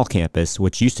the small campus,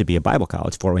 which used to be a Bible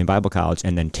college, Fort Wayne Bible College,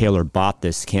 and then Taylor bought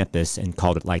this campus and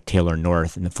called it like Taylor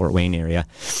North in the Fort Wayne area,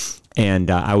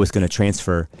 and I was going to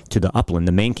transfer to the Upland,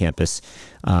 the main campus,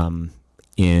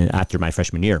 after my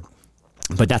freshman year.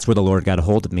 But that's where the Lord got a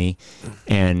hold of me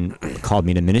and called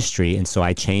me to ministry. And so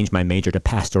I changed my major to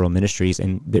pastoral ministries,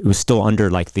 and it was still under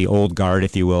like the old guard,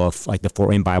 if you will, of like the Fort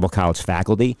Wayne Bible College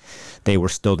faculty. They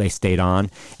stayed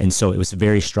on. And so it was a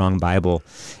very strong Bible.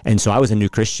 And so I was a new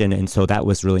Christian. And so that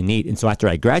was really neat. And so after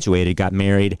I graduated, got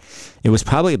married, it was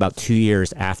probably about 2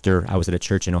 years after I was at a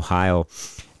church in Ohio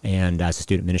and as a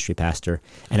student ministry pastor.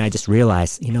 And I just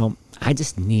realized, I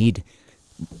just need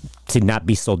to not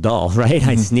be so dull, right?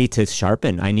 I just need to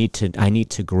sharpen. I need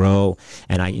to grow.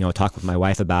 And I, talked with my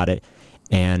wife about it.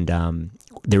 And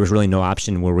there was really no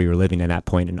option where we were living at that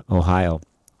point in Ohio.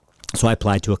 So I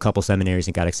applied to a couple seminaries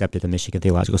and got accepted to Michigan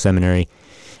Theological Seminary.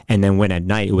 And then went at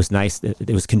night. It was nice. It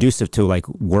was conducive to like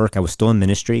work. I was still in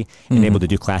ministry and able to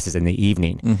do classes in the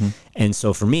evening. And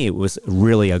so for me, it was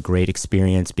really a great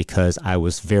experience because I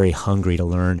was very hungry to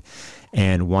learn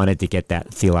and wanted to get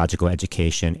that theological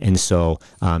education. And so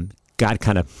God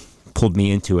kind of pulled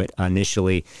me into it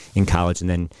initially in college, and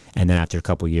then after a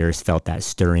couple of years felt that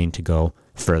stirring to go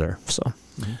further. So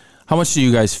How much do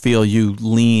you guys feel you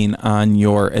lean on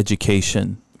your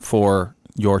education for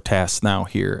your tasks now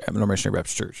here at Middle Missionary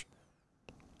Baptist Church?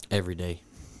 Every day.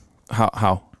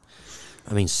 How?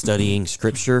 I mean, studying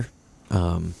Scripture.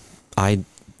 Without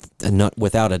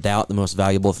a doubt, the most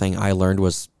valuable thing I learned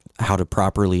was how to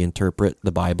properly interpret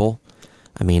the Bible.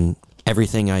 I mean,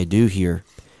 everything I do here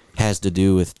has to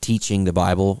do with teaching the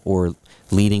Bible or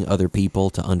leading other people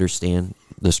to understand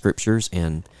the Scriptures.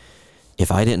 And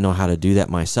if I didn't know how to do that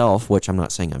myself, which I'm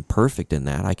not saying I'm perfect in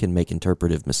that, I can make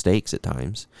interpretive mistakes at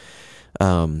times.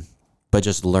 But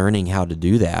just learning how to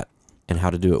do that and how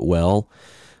to do it well,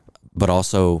 but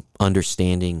also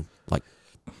understanding like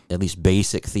at least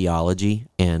basic theology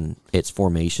and its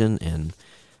formation and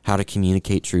how to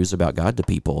communicate truths about God to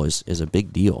people is a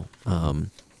big deal.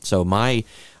 So I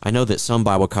know that some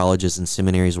Bible colleges and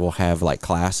seminaries will have like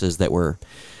classes that were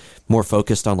more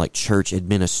focused on like church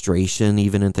administration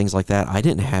even and things like that. I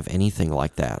didn't have anything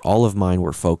like that. All of mine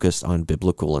were focused on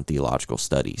biblical and theological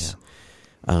studies.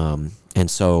 Yeah. And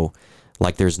so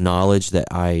like there's knowledge that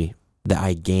I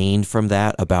gained from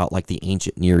that about like the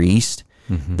ancient Near East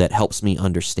that helps me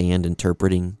understand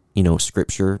interpreting,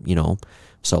 Scripture,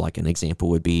 So like an example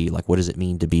would be like, what does it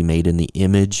mean to be made in the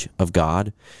image of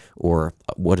God? Or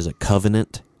what is a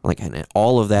covenant? And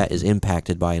all of that is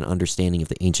impacted by an understanding of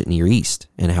the ancient Near East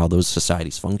and how those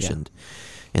societies functioned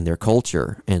and their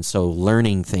culture. And so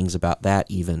learning things about that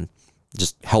even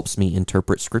just helps me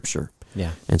interpret Scripture.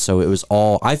 Yeah. And so it was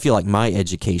all, I feel like my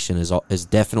education has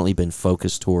definitely been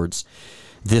focused towards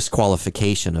this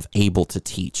qualification of able to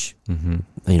teach.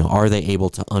 Are they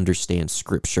able to understand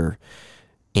Scripture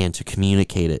and to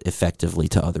communicate it effectively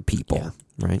to other people,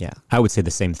 right? Yeah, I would say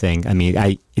the same thing. I mean,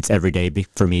 it's every day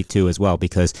for me too as well,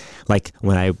 because like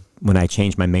when I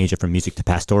changed my major from music to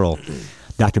pastoral,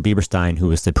 Dr. Bieberstein, who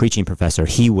was the preaching professor,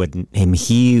 he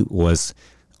was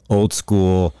old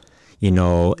school,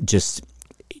 just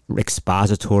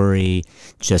expository,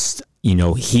 just,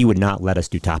 he would not let us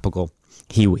do topical.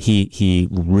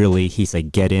 He's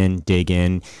like, get in, dig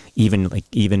in, even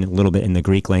a little bit in the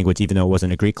Greek language, even though it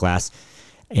wasn't a Greek class.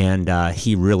 And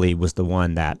he really was the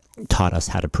one that taught us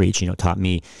how to preach, taught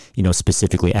me,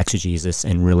 specifically exegesis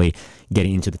and really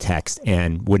getting into the text,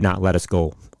 and would not let us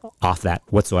go off that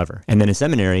whatsoever. And then in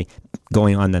seminary,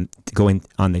 going on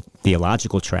the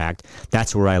theological tract,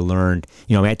 that's where I learned,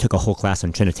 I took a whole class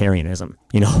on Trinitarianism,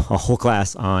 a whole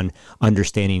class on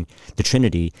understanding the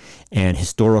Trinity and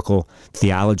historical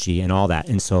theology and all that.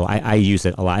 And so I use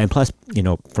it a lot. And plus,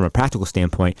 from a practical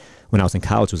standpoint, when I was in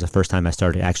college was the first time I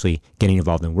started actually getting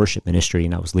involved in worship ministry,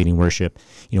 and I was leading worship.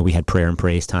 We had prayer and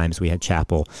praise times, we had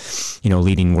chapel,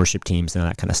 leading worship teams and all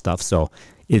that kind of stuff. So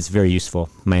it's very useful,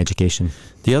 my education.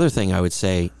 The other thing I would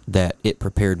say that it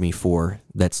prepared me for,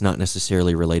 that's not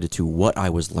necessarily related to what I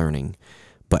was learning,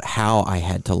 but how I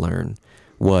had to learn,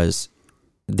 was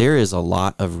there is a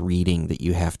lot of reading that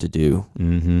you have to do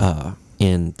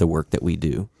in the work that we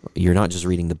do. You're not just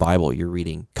reading the Bible, you're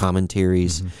reading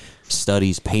commentaries,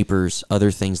 studies, papers,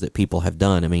 other things that people have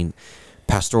done. I mean,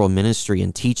 pastoral ministry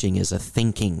and teaching is a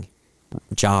thinking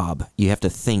job. You have to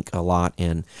think a lot,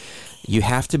 and you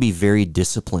have to be very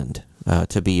disciplined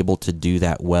to be able to do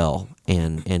that well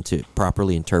and to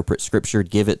properly interpret Scripture,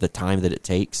 give it the time that it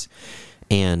takes.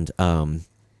 And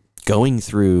going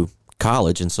through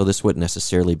college, and so this wouldn't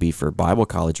necessarily be for Bible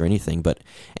college or anything, but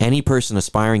any person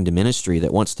aspiring to ministry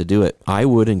that wants to do it, I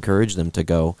would encourage them to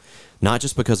go, not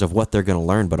just because of what they're going to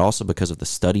learn, but also because of the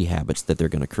study habits that they're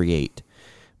going to create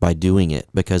by doing it,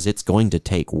 because it's going to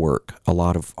take work, a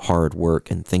lot of hard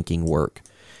work and thinking work.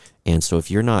 And so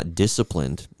if you're not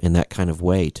disciplined in that kind of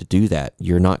way to do that,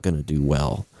 you're not going to do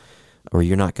well, or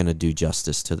you're not going to do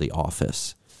justice to the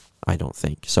office, I don't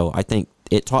think. So I think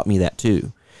it taught me that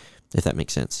too, if that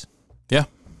makes sense.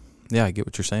 Yeah, I get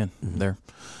what you're saying there.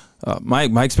 My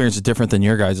experience is different than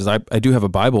your guys'. I do have a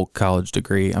Bible college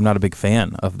degree. I'm not a big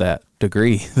fan of that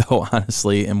degree, though,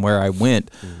 honestly. And where I went,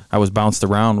 I was bounced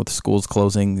around with schools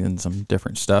closing and some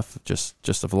different stuff,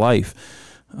 just of life.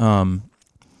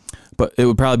 But it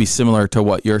would probably be similar to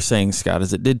what you're saying, Scott,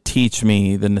 is it did teach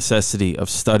me the necessity of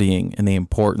studying and the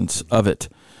importance of it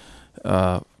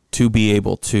to be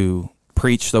able to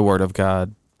preach the Word of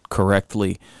God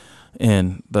correctly.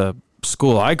 And the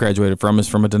school I graduated from is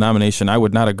from a denomination I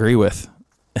would not agree with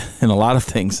in a lot of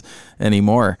things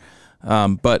anymore.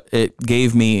 But it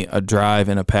gave me a drive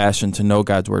and a passion to know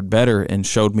God's Word better, and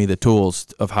showed me the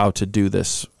tools of how to do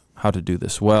this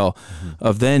well.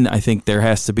 Of then, I think there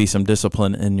has to be some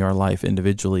discipline in your life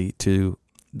individually to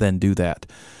then do that,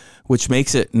 which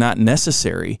makes it not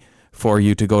necessary for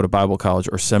you to go to Bible college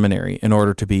or seminary in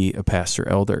order to be a pastor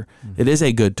elder. It is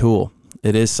a good tool.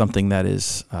 It is something that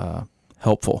is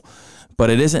helpful, but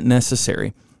it isn't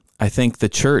necessary. I think the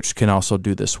church can also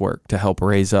do this work to help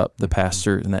raise up the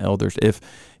pastors and the elders.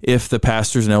 If the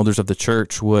pastors and elders of the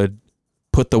church would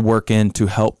put the work in to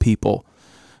help people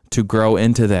to grow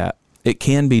into that, it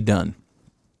can be done.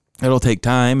 It'll take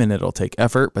time and it'll take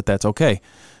effort, but that's okay.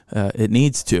 It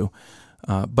needs to.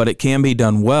 But it can be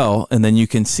done well, and then you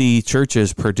can see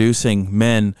churches producing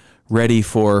men ready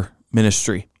for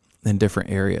ministry in different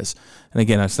areas. And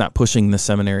again, it's not pushing the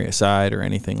seminary aside or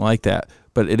anything like that,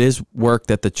 but it is work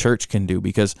that the church can do,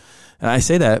 because, and I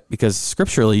say that because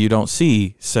scripturally you don't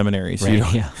see seminaries,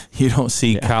 Right, you don't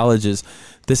see colleges.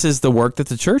 This is the work that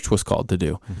the church was called to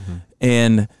do.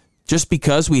 And just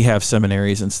because we have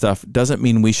seminaries and stuff doesn't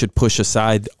mean we should push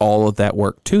aside all of that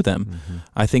work to them.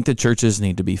 I think the churches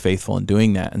need to be faithful in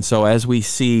doing that. And so as we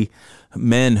see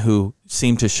men who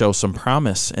seem to show some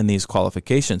promise in these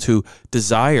qualifications, who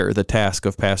desire the task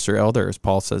of pastor elder, as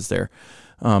Paul says there,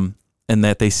 and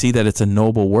that they see that it's a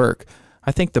noble work,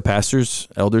 I think the pastors,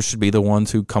 elders should be the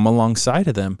ones who come alongside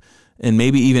of them and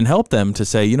maybe even help them to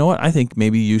say, you know what, I think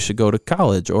maybe you should go to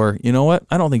college, or you know what,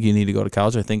 I don't think you need to go to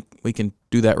college. I think we can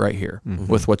do that right here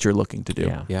with what you're looking to do.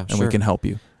 Yeah, and we can help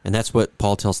you. And that's what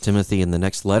Paul tells Timothy in the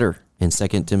next letter in 2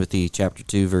 Timothy chapter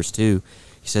 2, verse 2.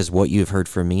 He says, what you have heard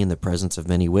from me in the presence of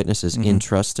many witnesses,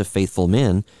 entrust to faithful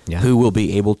men who will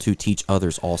be able to teach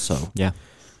others also. Yeah.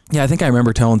 Yeah, I think I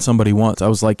remember telling somebody once, I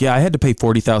was like, yeah, I had to pay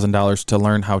 $40,000 to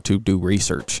learn how to do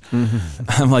research.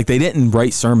 I'm like, they didn't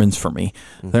write sermons for me.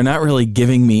 They're not really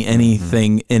giving me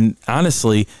anything. And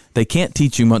honestly, they can't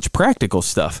teach you much practical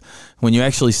stuff. When you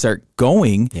actually start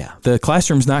going, the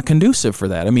classroom's not conducive for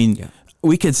that. I mean,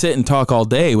 we could sit and talk all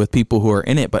day with people who are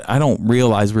in it, but I don't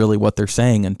realize really what they're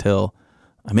saying until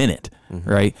I'm in it,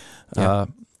 right?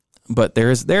 But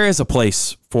there is a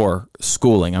place for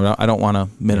schooling. I don't want to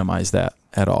minimize that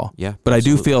at all. Yeah, but I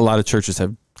do feel a lot of churches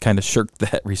have kind of shirked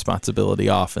that responsibility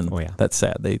off, and that's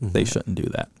sad. They shouldn't do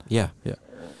that. Yeah.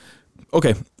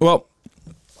 Okay. Well,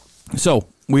 so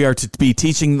we are to be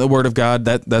teaching the Word of God.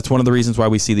 That's one of the reasons why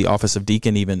we see the office of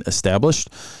deacon even established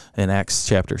in Acts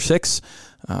chapter 6,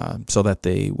 so that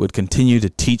they would continue to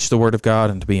teach the Word of God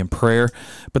and to be in prayer.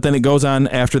 But then it goes on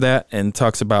after that and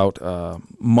talks about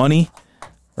money,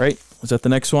 right? Was that the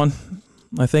next one?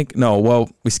 I think. No, well,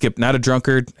 we skipped not a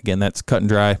drunkard. Again, that's cut and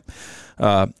dry.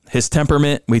 His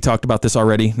temperament, we talked about this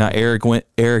already. Not arrogant.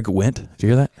 Did you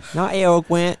hear that? Not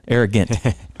arrogant. Arrogant.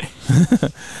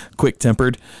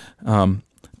 Quick-tempered.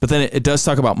 But then it does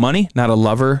talk about money, not a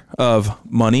lover of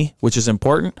money, which is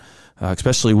important,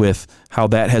 especially with how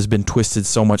that has been twisted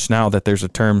so much now that there's a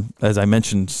term, as I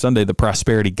mentioned Sunday, the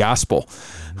prosperity gospel,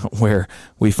 where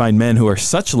we find men who are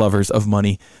such lovers of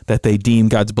money that they deem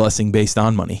God's blessing based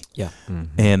on money. Yeah.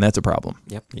 And that's a problem.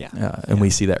 Yep. And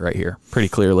we see that right here pretty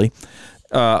clearly.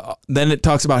 Then it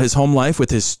talks about his home life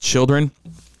with his children.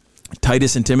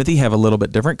 Titus and Timothy have a little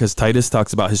bit different, because Titus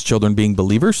talks about his children being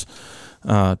believers.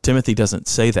 Timothy doesn't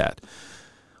say that,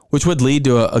 which would lead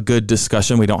to a good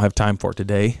discussion we don't have time for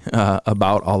today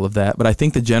about all of that. But I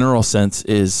think the general sense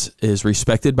is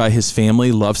respected by his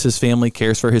family, loves his family,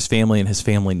 cares for his family, and his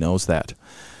family knows that.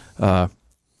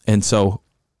 And so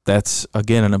that's,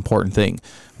 again, an important thing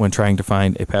when trying to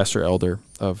find a pastor elder,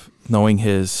 of knowing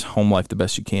his home life the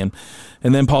best you can.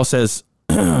 And then Paul says,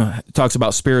 talks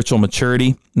about spiritual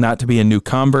maturity, not to be a new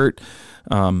convert.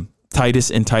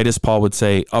 Titus, Paul would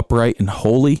say upright and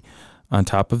holy. On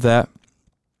top of that,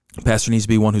 pastor needs to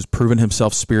be one who's proven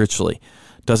himself spiritually,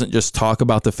 doesn't just talk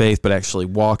about the faith, but actually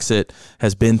walks it,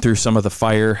 has been through some of the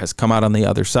fire, has come out on the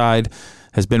other side,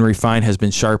 has been refined, has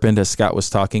been sharpened, as Scott was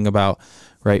talking about,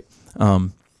 right?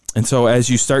 And so as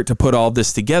you start to put all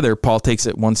this together, Paul takes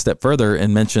it one step further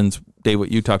and mentions, Dave, what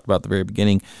you talked about at the very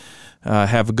beginning,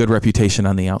 have a good reputation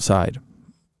on the outside.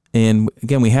 And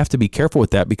again, we have to be careful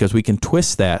with that, because we can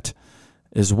twist that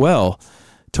as well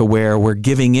to where we're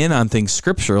giving in on things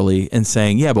scripturally and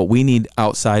saying, yeah, but we need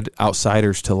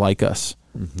outsiders to like us,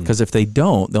 because if they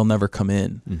don't, they'll never come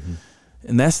in.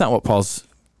 And that's not what Paul's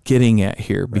getting at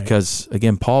here, because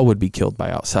again, Paul would be killed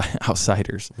by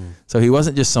outsiders. So he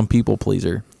wasn't just some people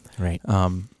pleaser. Right.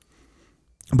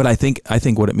 But I think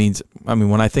what it means, I mean,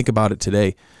 when I think about it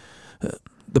today,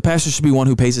 the pastor should be one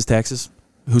who pays his taxes,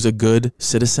 who's a good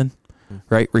citizen,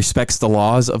 right? Respects the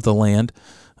laws of the land,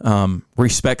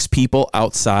 respects people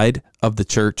outside of the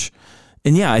church.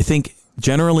 And yeah, I think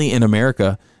generally in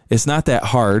America, it's not that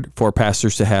hard for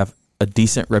pastors to have a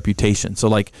decent reputation. So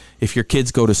like if your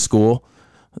kids go to school,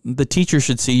 the teacher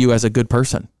should see you as a good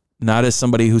person, not as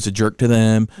somebody who's a jerk to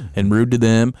them and rude to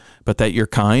them, but that you're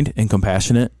kind and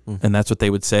compassionate. And that's what they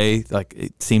would say. Like,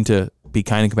 it seemed to be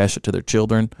kind and compassionate to their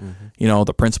children. You know,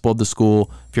 the principal of the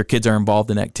school, if your kids are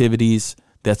involved in activities,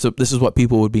 this is what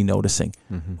people would be noticing.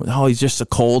 Oh, he's just so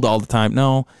cold all the time.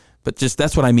 No, but just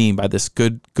that's what I mean by this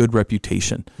good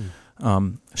reputation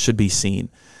should be seen.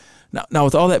 Now,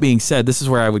 with all that being said, this is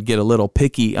where I would get a little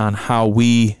picky on how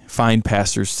we find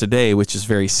pastors today, which is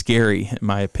very scary in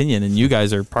my opinion. And you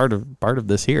guys are part of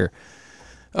this here,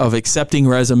 of accepting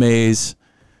resumes.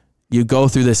 You go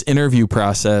through this interview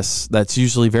process that's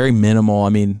usually very minimal. I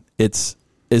mean, it's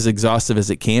as exhaustive as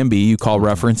it can be. You call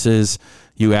references,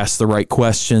 you ask the right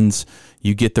questions,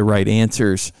 you get the right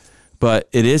answers. But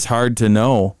it is hard to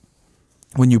know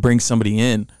when you bring somebody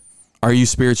in, are you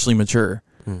spiritually mature?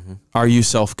 Are you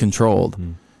self-controlled?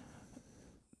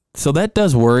 So that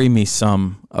does worry me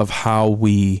some of how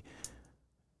a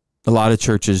lot of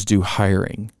churches do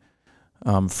hiring.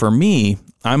 For me,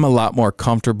 I'm a lot more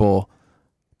comfortable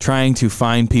trying to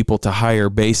find people to hire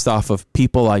based off of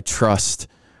people I trust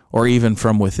or even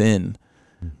from within.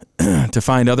 To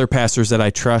find other pastors that I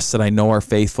trust, that I know are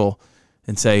faithful,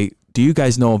 and say, do you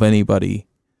guys know of anybody?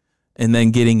 And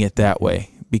then getting it that way.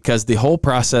 Because the whole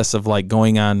process of like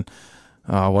going on,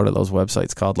 what are those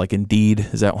websites called? Like Indeed,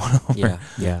 is that one of them?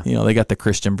 Yeah. You know, they got the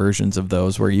Christian versions of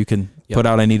those where you can put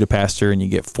out, I need a pastor, and you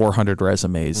get 400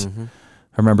 resumes.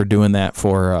 I remember doing that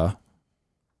for,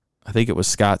 I think it was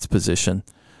Scott's position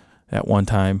at one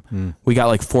time. We got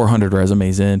like 400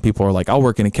 resumes in. People are like, I'll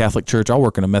work in a Catholic church, I'll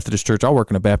work in a Methodist church, I'll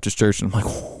work in a Baptist church. And I'm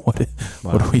like,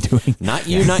 what are we doing? Not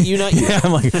you, not you, not you. Yeah,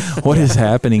 I'm like, what is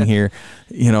happening here?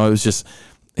 You know, it was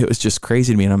just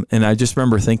crazy to me. And I just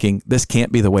remember thinking, this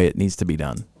can't be the way it needs to be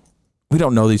done. We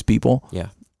don't know these people. Yeah.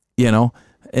 You know?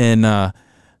 And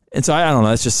so I don't know.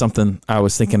 That's just something I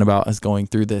was thinking about as going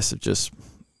through this, of just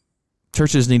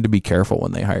churches need to be careful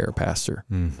when they hire a pastor.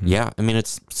 Yeah. I mean,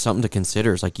 it's something to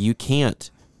consider. It's like, you can't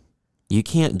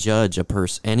judge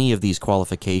any of these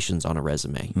qualifications on a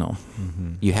resume. No.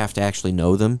 You have to actually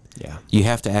know them. Yeah. You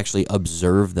have to actually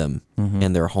observe them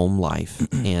in their home life.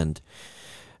 And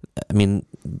I mean,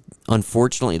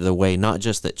 unfortunately, the way not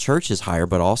just that churches hire,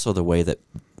 but also the way that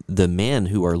the men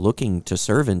who are looking to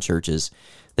serve in churches,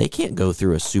 they can't go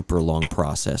through a super long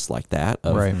process like that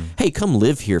of, Right. hey, come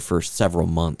live here for several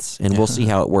months and we'll see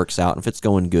how it works out. And if it's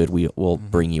going good, we'll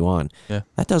bring you on. Yeah.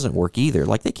 That doesn't work either.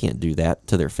 Like, they can't do that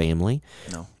to their family.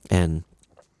 No. And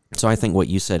so I think what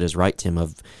you said is right, Tim,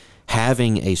 of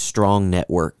having a strong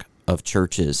network of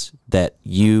churches that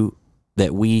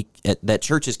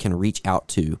churches can reach out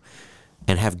to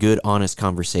and have good, honest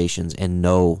conversations and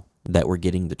know that we're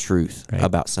getting the truth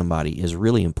about somebody is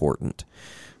really important.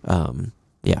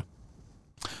 Yeah.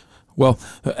 Well,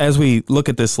 as we look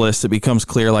at this list, it becomes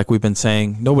clear, like we've been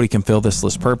saying, nobody can fill this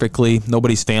list perfectly.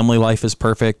 Nobody's family life is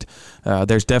perfect.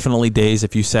 There's definitely days,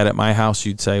 if you sat at my house,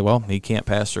 you'd say, well, he can't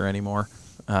pastor anymore.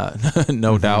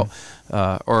 No doubt.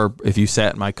 Or if you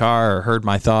sat in my car or heard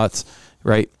my thoughts,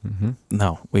 right?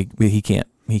 No, he can't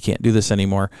do this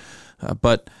anymore.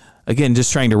 But again,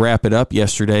 just trying to wrap it up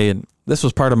yesterday, and this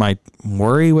was part of my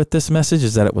worry with this message,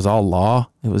 is that it was all law.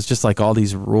 It was just like all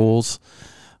these rules.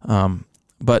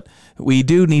 But we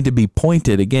do need to be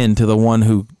pointed again to the one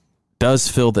who does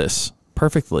fill this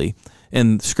perfectly.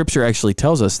 And Scripture actually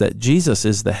tells us that Jesus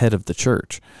is the head of the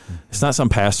church. It's not some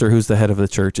pastor who's the head of the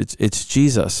church. It's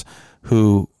Jesus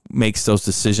who makes those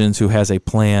decisions, who has a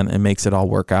plan and makes it all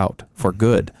work out for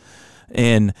good.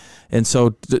 And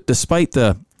so despite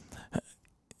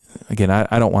again,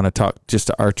 I don't want to talk just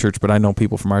to our church, but I know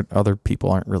people from other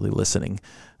people aren't really listening.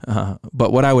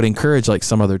 But what I would encourage, like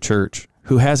some other church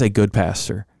who has a good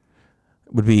pastor,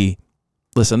 would be,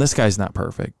 listen, this guy's not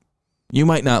perfect. You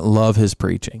might not love his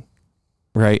preaching,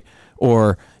 right?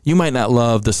 Or you might not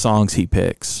love the songs he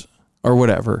picks or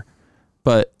whatever.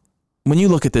 But when you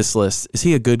look at this list, is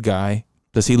he a good guy?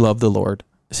 Does he love the Lord?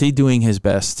 Is he doing his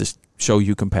best to show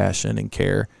you compassion and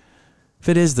care? If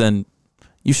it is, then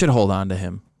you should hold on to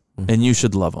him and you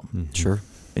should love him. Sure.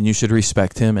 And you should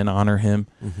respect him and honor him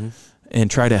and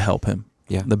try to help him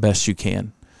the best you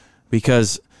can.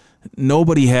 Because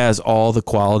nobody has all the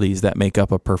qualities that make up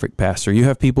a perfect pastor. You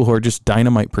have people who are just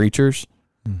dynamite preachers,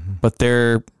 but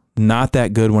they're not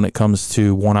that good when it comes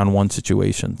to one-on-one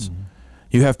situations.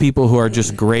 You have people who are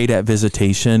just great at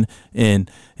visitation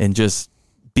and just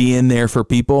being there for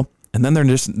people, and then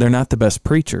they're not the best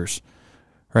preachers,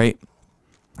 right?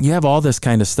 You have all this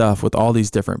kind of stuff with all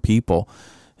these different people.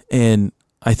 And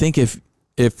I think if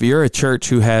you're a church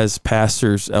who has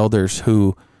pastors, elders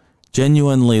who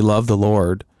genuinely love the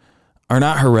Lord, are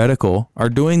not heretical, are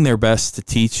doing their best to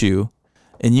teach you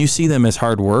and you see them as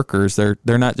hard workers. They're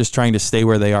not just trying to stay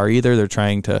where they are either. They're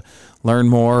trying to learn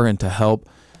more and to help.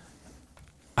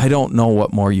 I don't know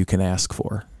what more you can ask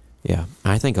for. Yeah.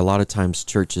 I think a lot of times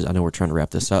churches, I know we're trying to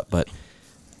wrap this up, but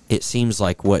it seems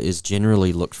like what is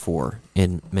generally looked for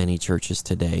in many churches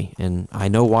today, and I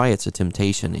know why it's a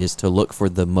temptation, is to look for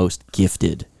the most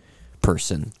gifted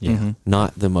person,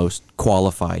 not the most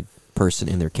qualified person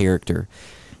in their character.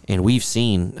 And we've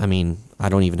seen, I mean, I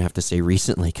don't even have to say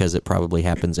recently, because it probably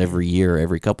happens every year,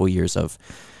 every couple years, of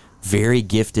very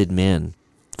gifted men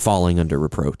falling under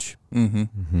reproach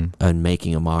and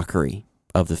making a mockery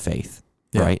of the faith,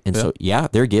 right? And so,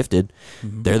 they're gifted.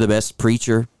 They're the best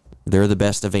preacher. They're the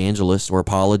best evangelist or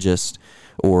apologist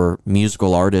or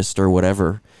musical artist or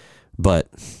whatever, but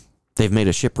they've made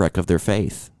a shipwreck of their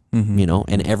faith, you know,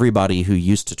 and everybody who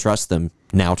used to trust them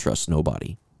now trusts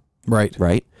nobody. Right.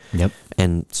 Right? Yep.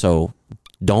 And so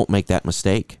don't make that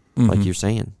mistake, like you're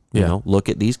saying. You know, look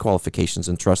at these qualifications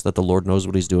and trust that the Lord knows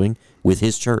what he's doing with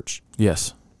his church.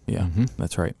 Yes. Yeah,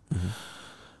 that's right.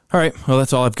 All right. Well,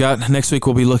 that's all I've got. Next week,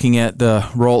 we'll be looking at the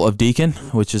role of deacon,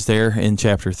 which is there in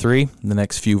chapter 3. The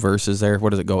next few verses there.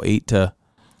 What does it go? 8 to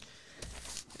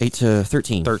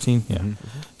 13. 13, yeah.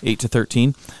 8 to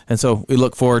 13. And so we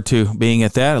look forward to being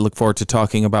at that. I look forward to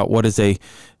talking about what is a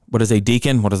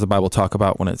deacon? What does the Bible talk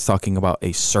about when it's talking about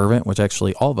a servant, which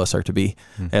actually all of us are to be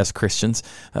as Christians.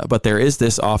 But there is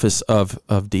this office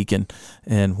of deacon,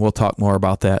 and we'll talk more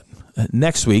about that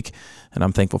next week. And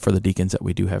I'm thankful for the deacons that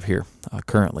we do have here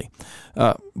currently.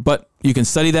 But you can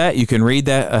study that. You can read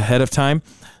that ahead of time.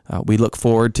 We look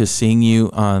forward to seeing you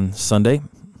on Sunday,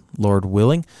 Lord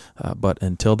willing. But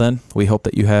until then, we hope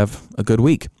that you have a good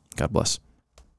week. God bless.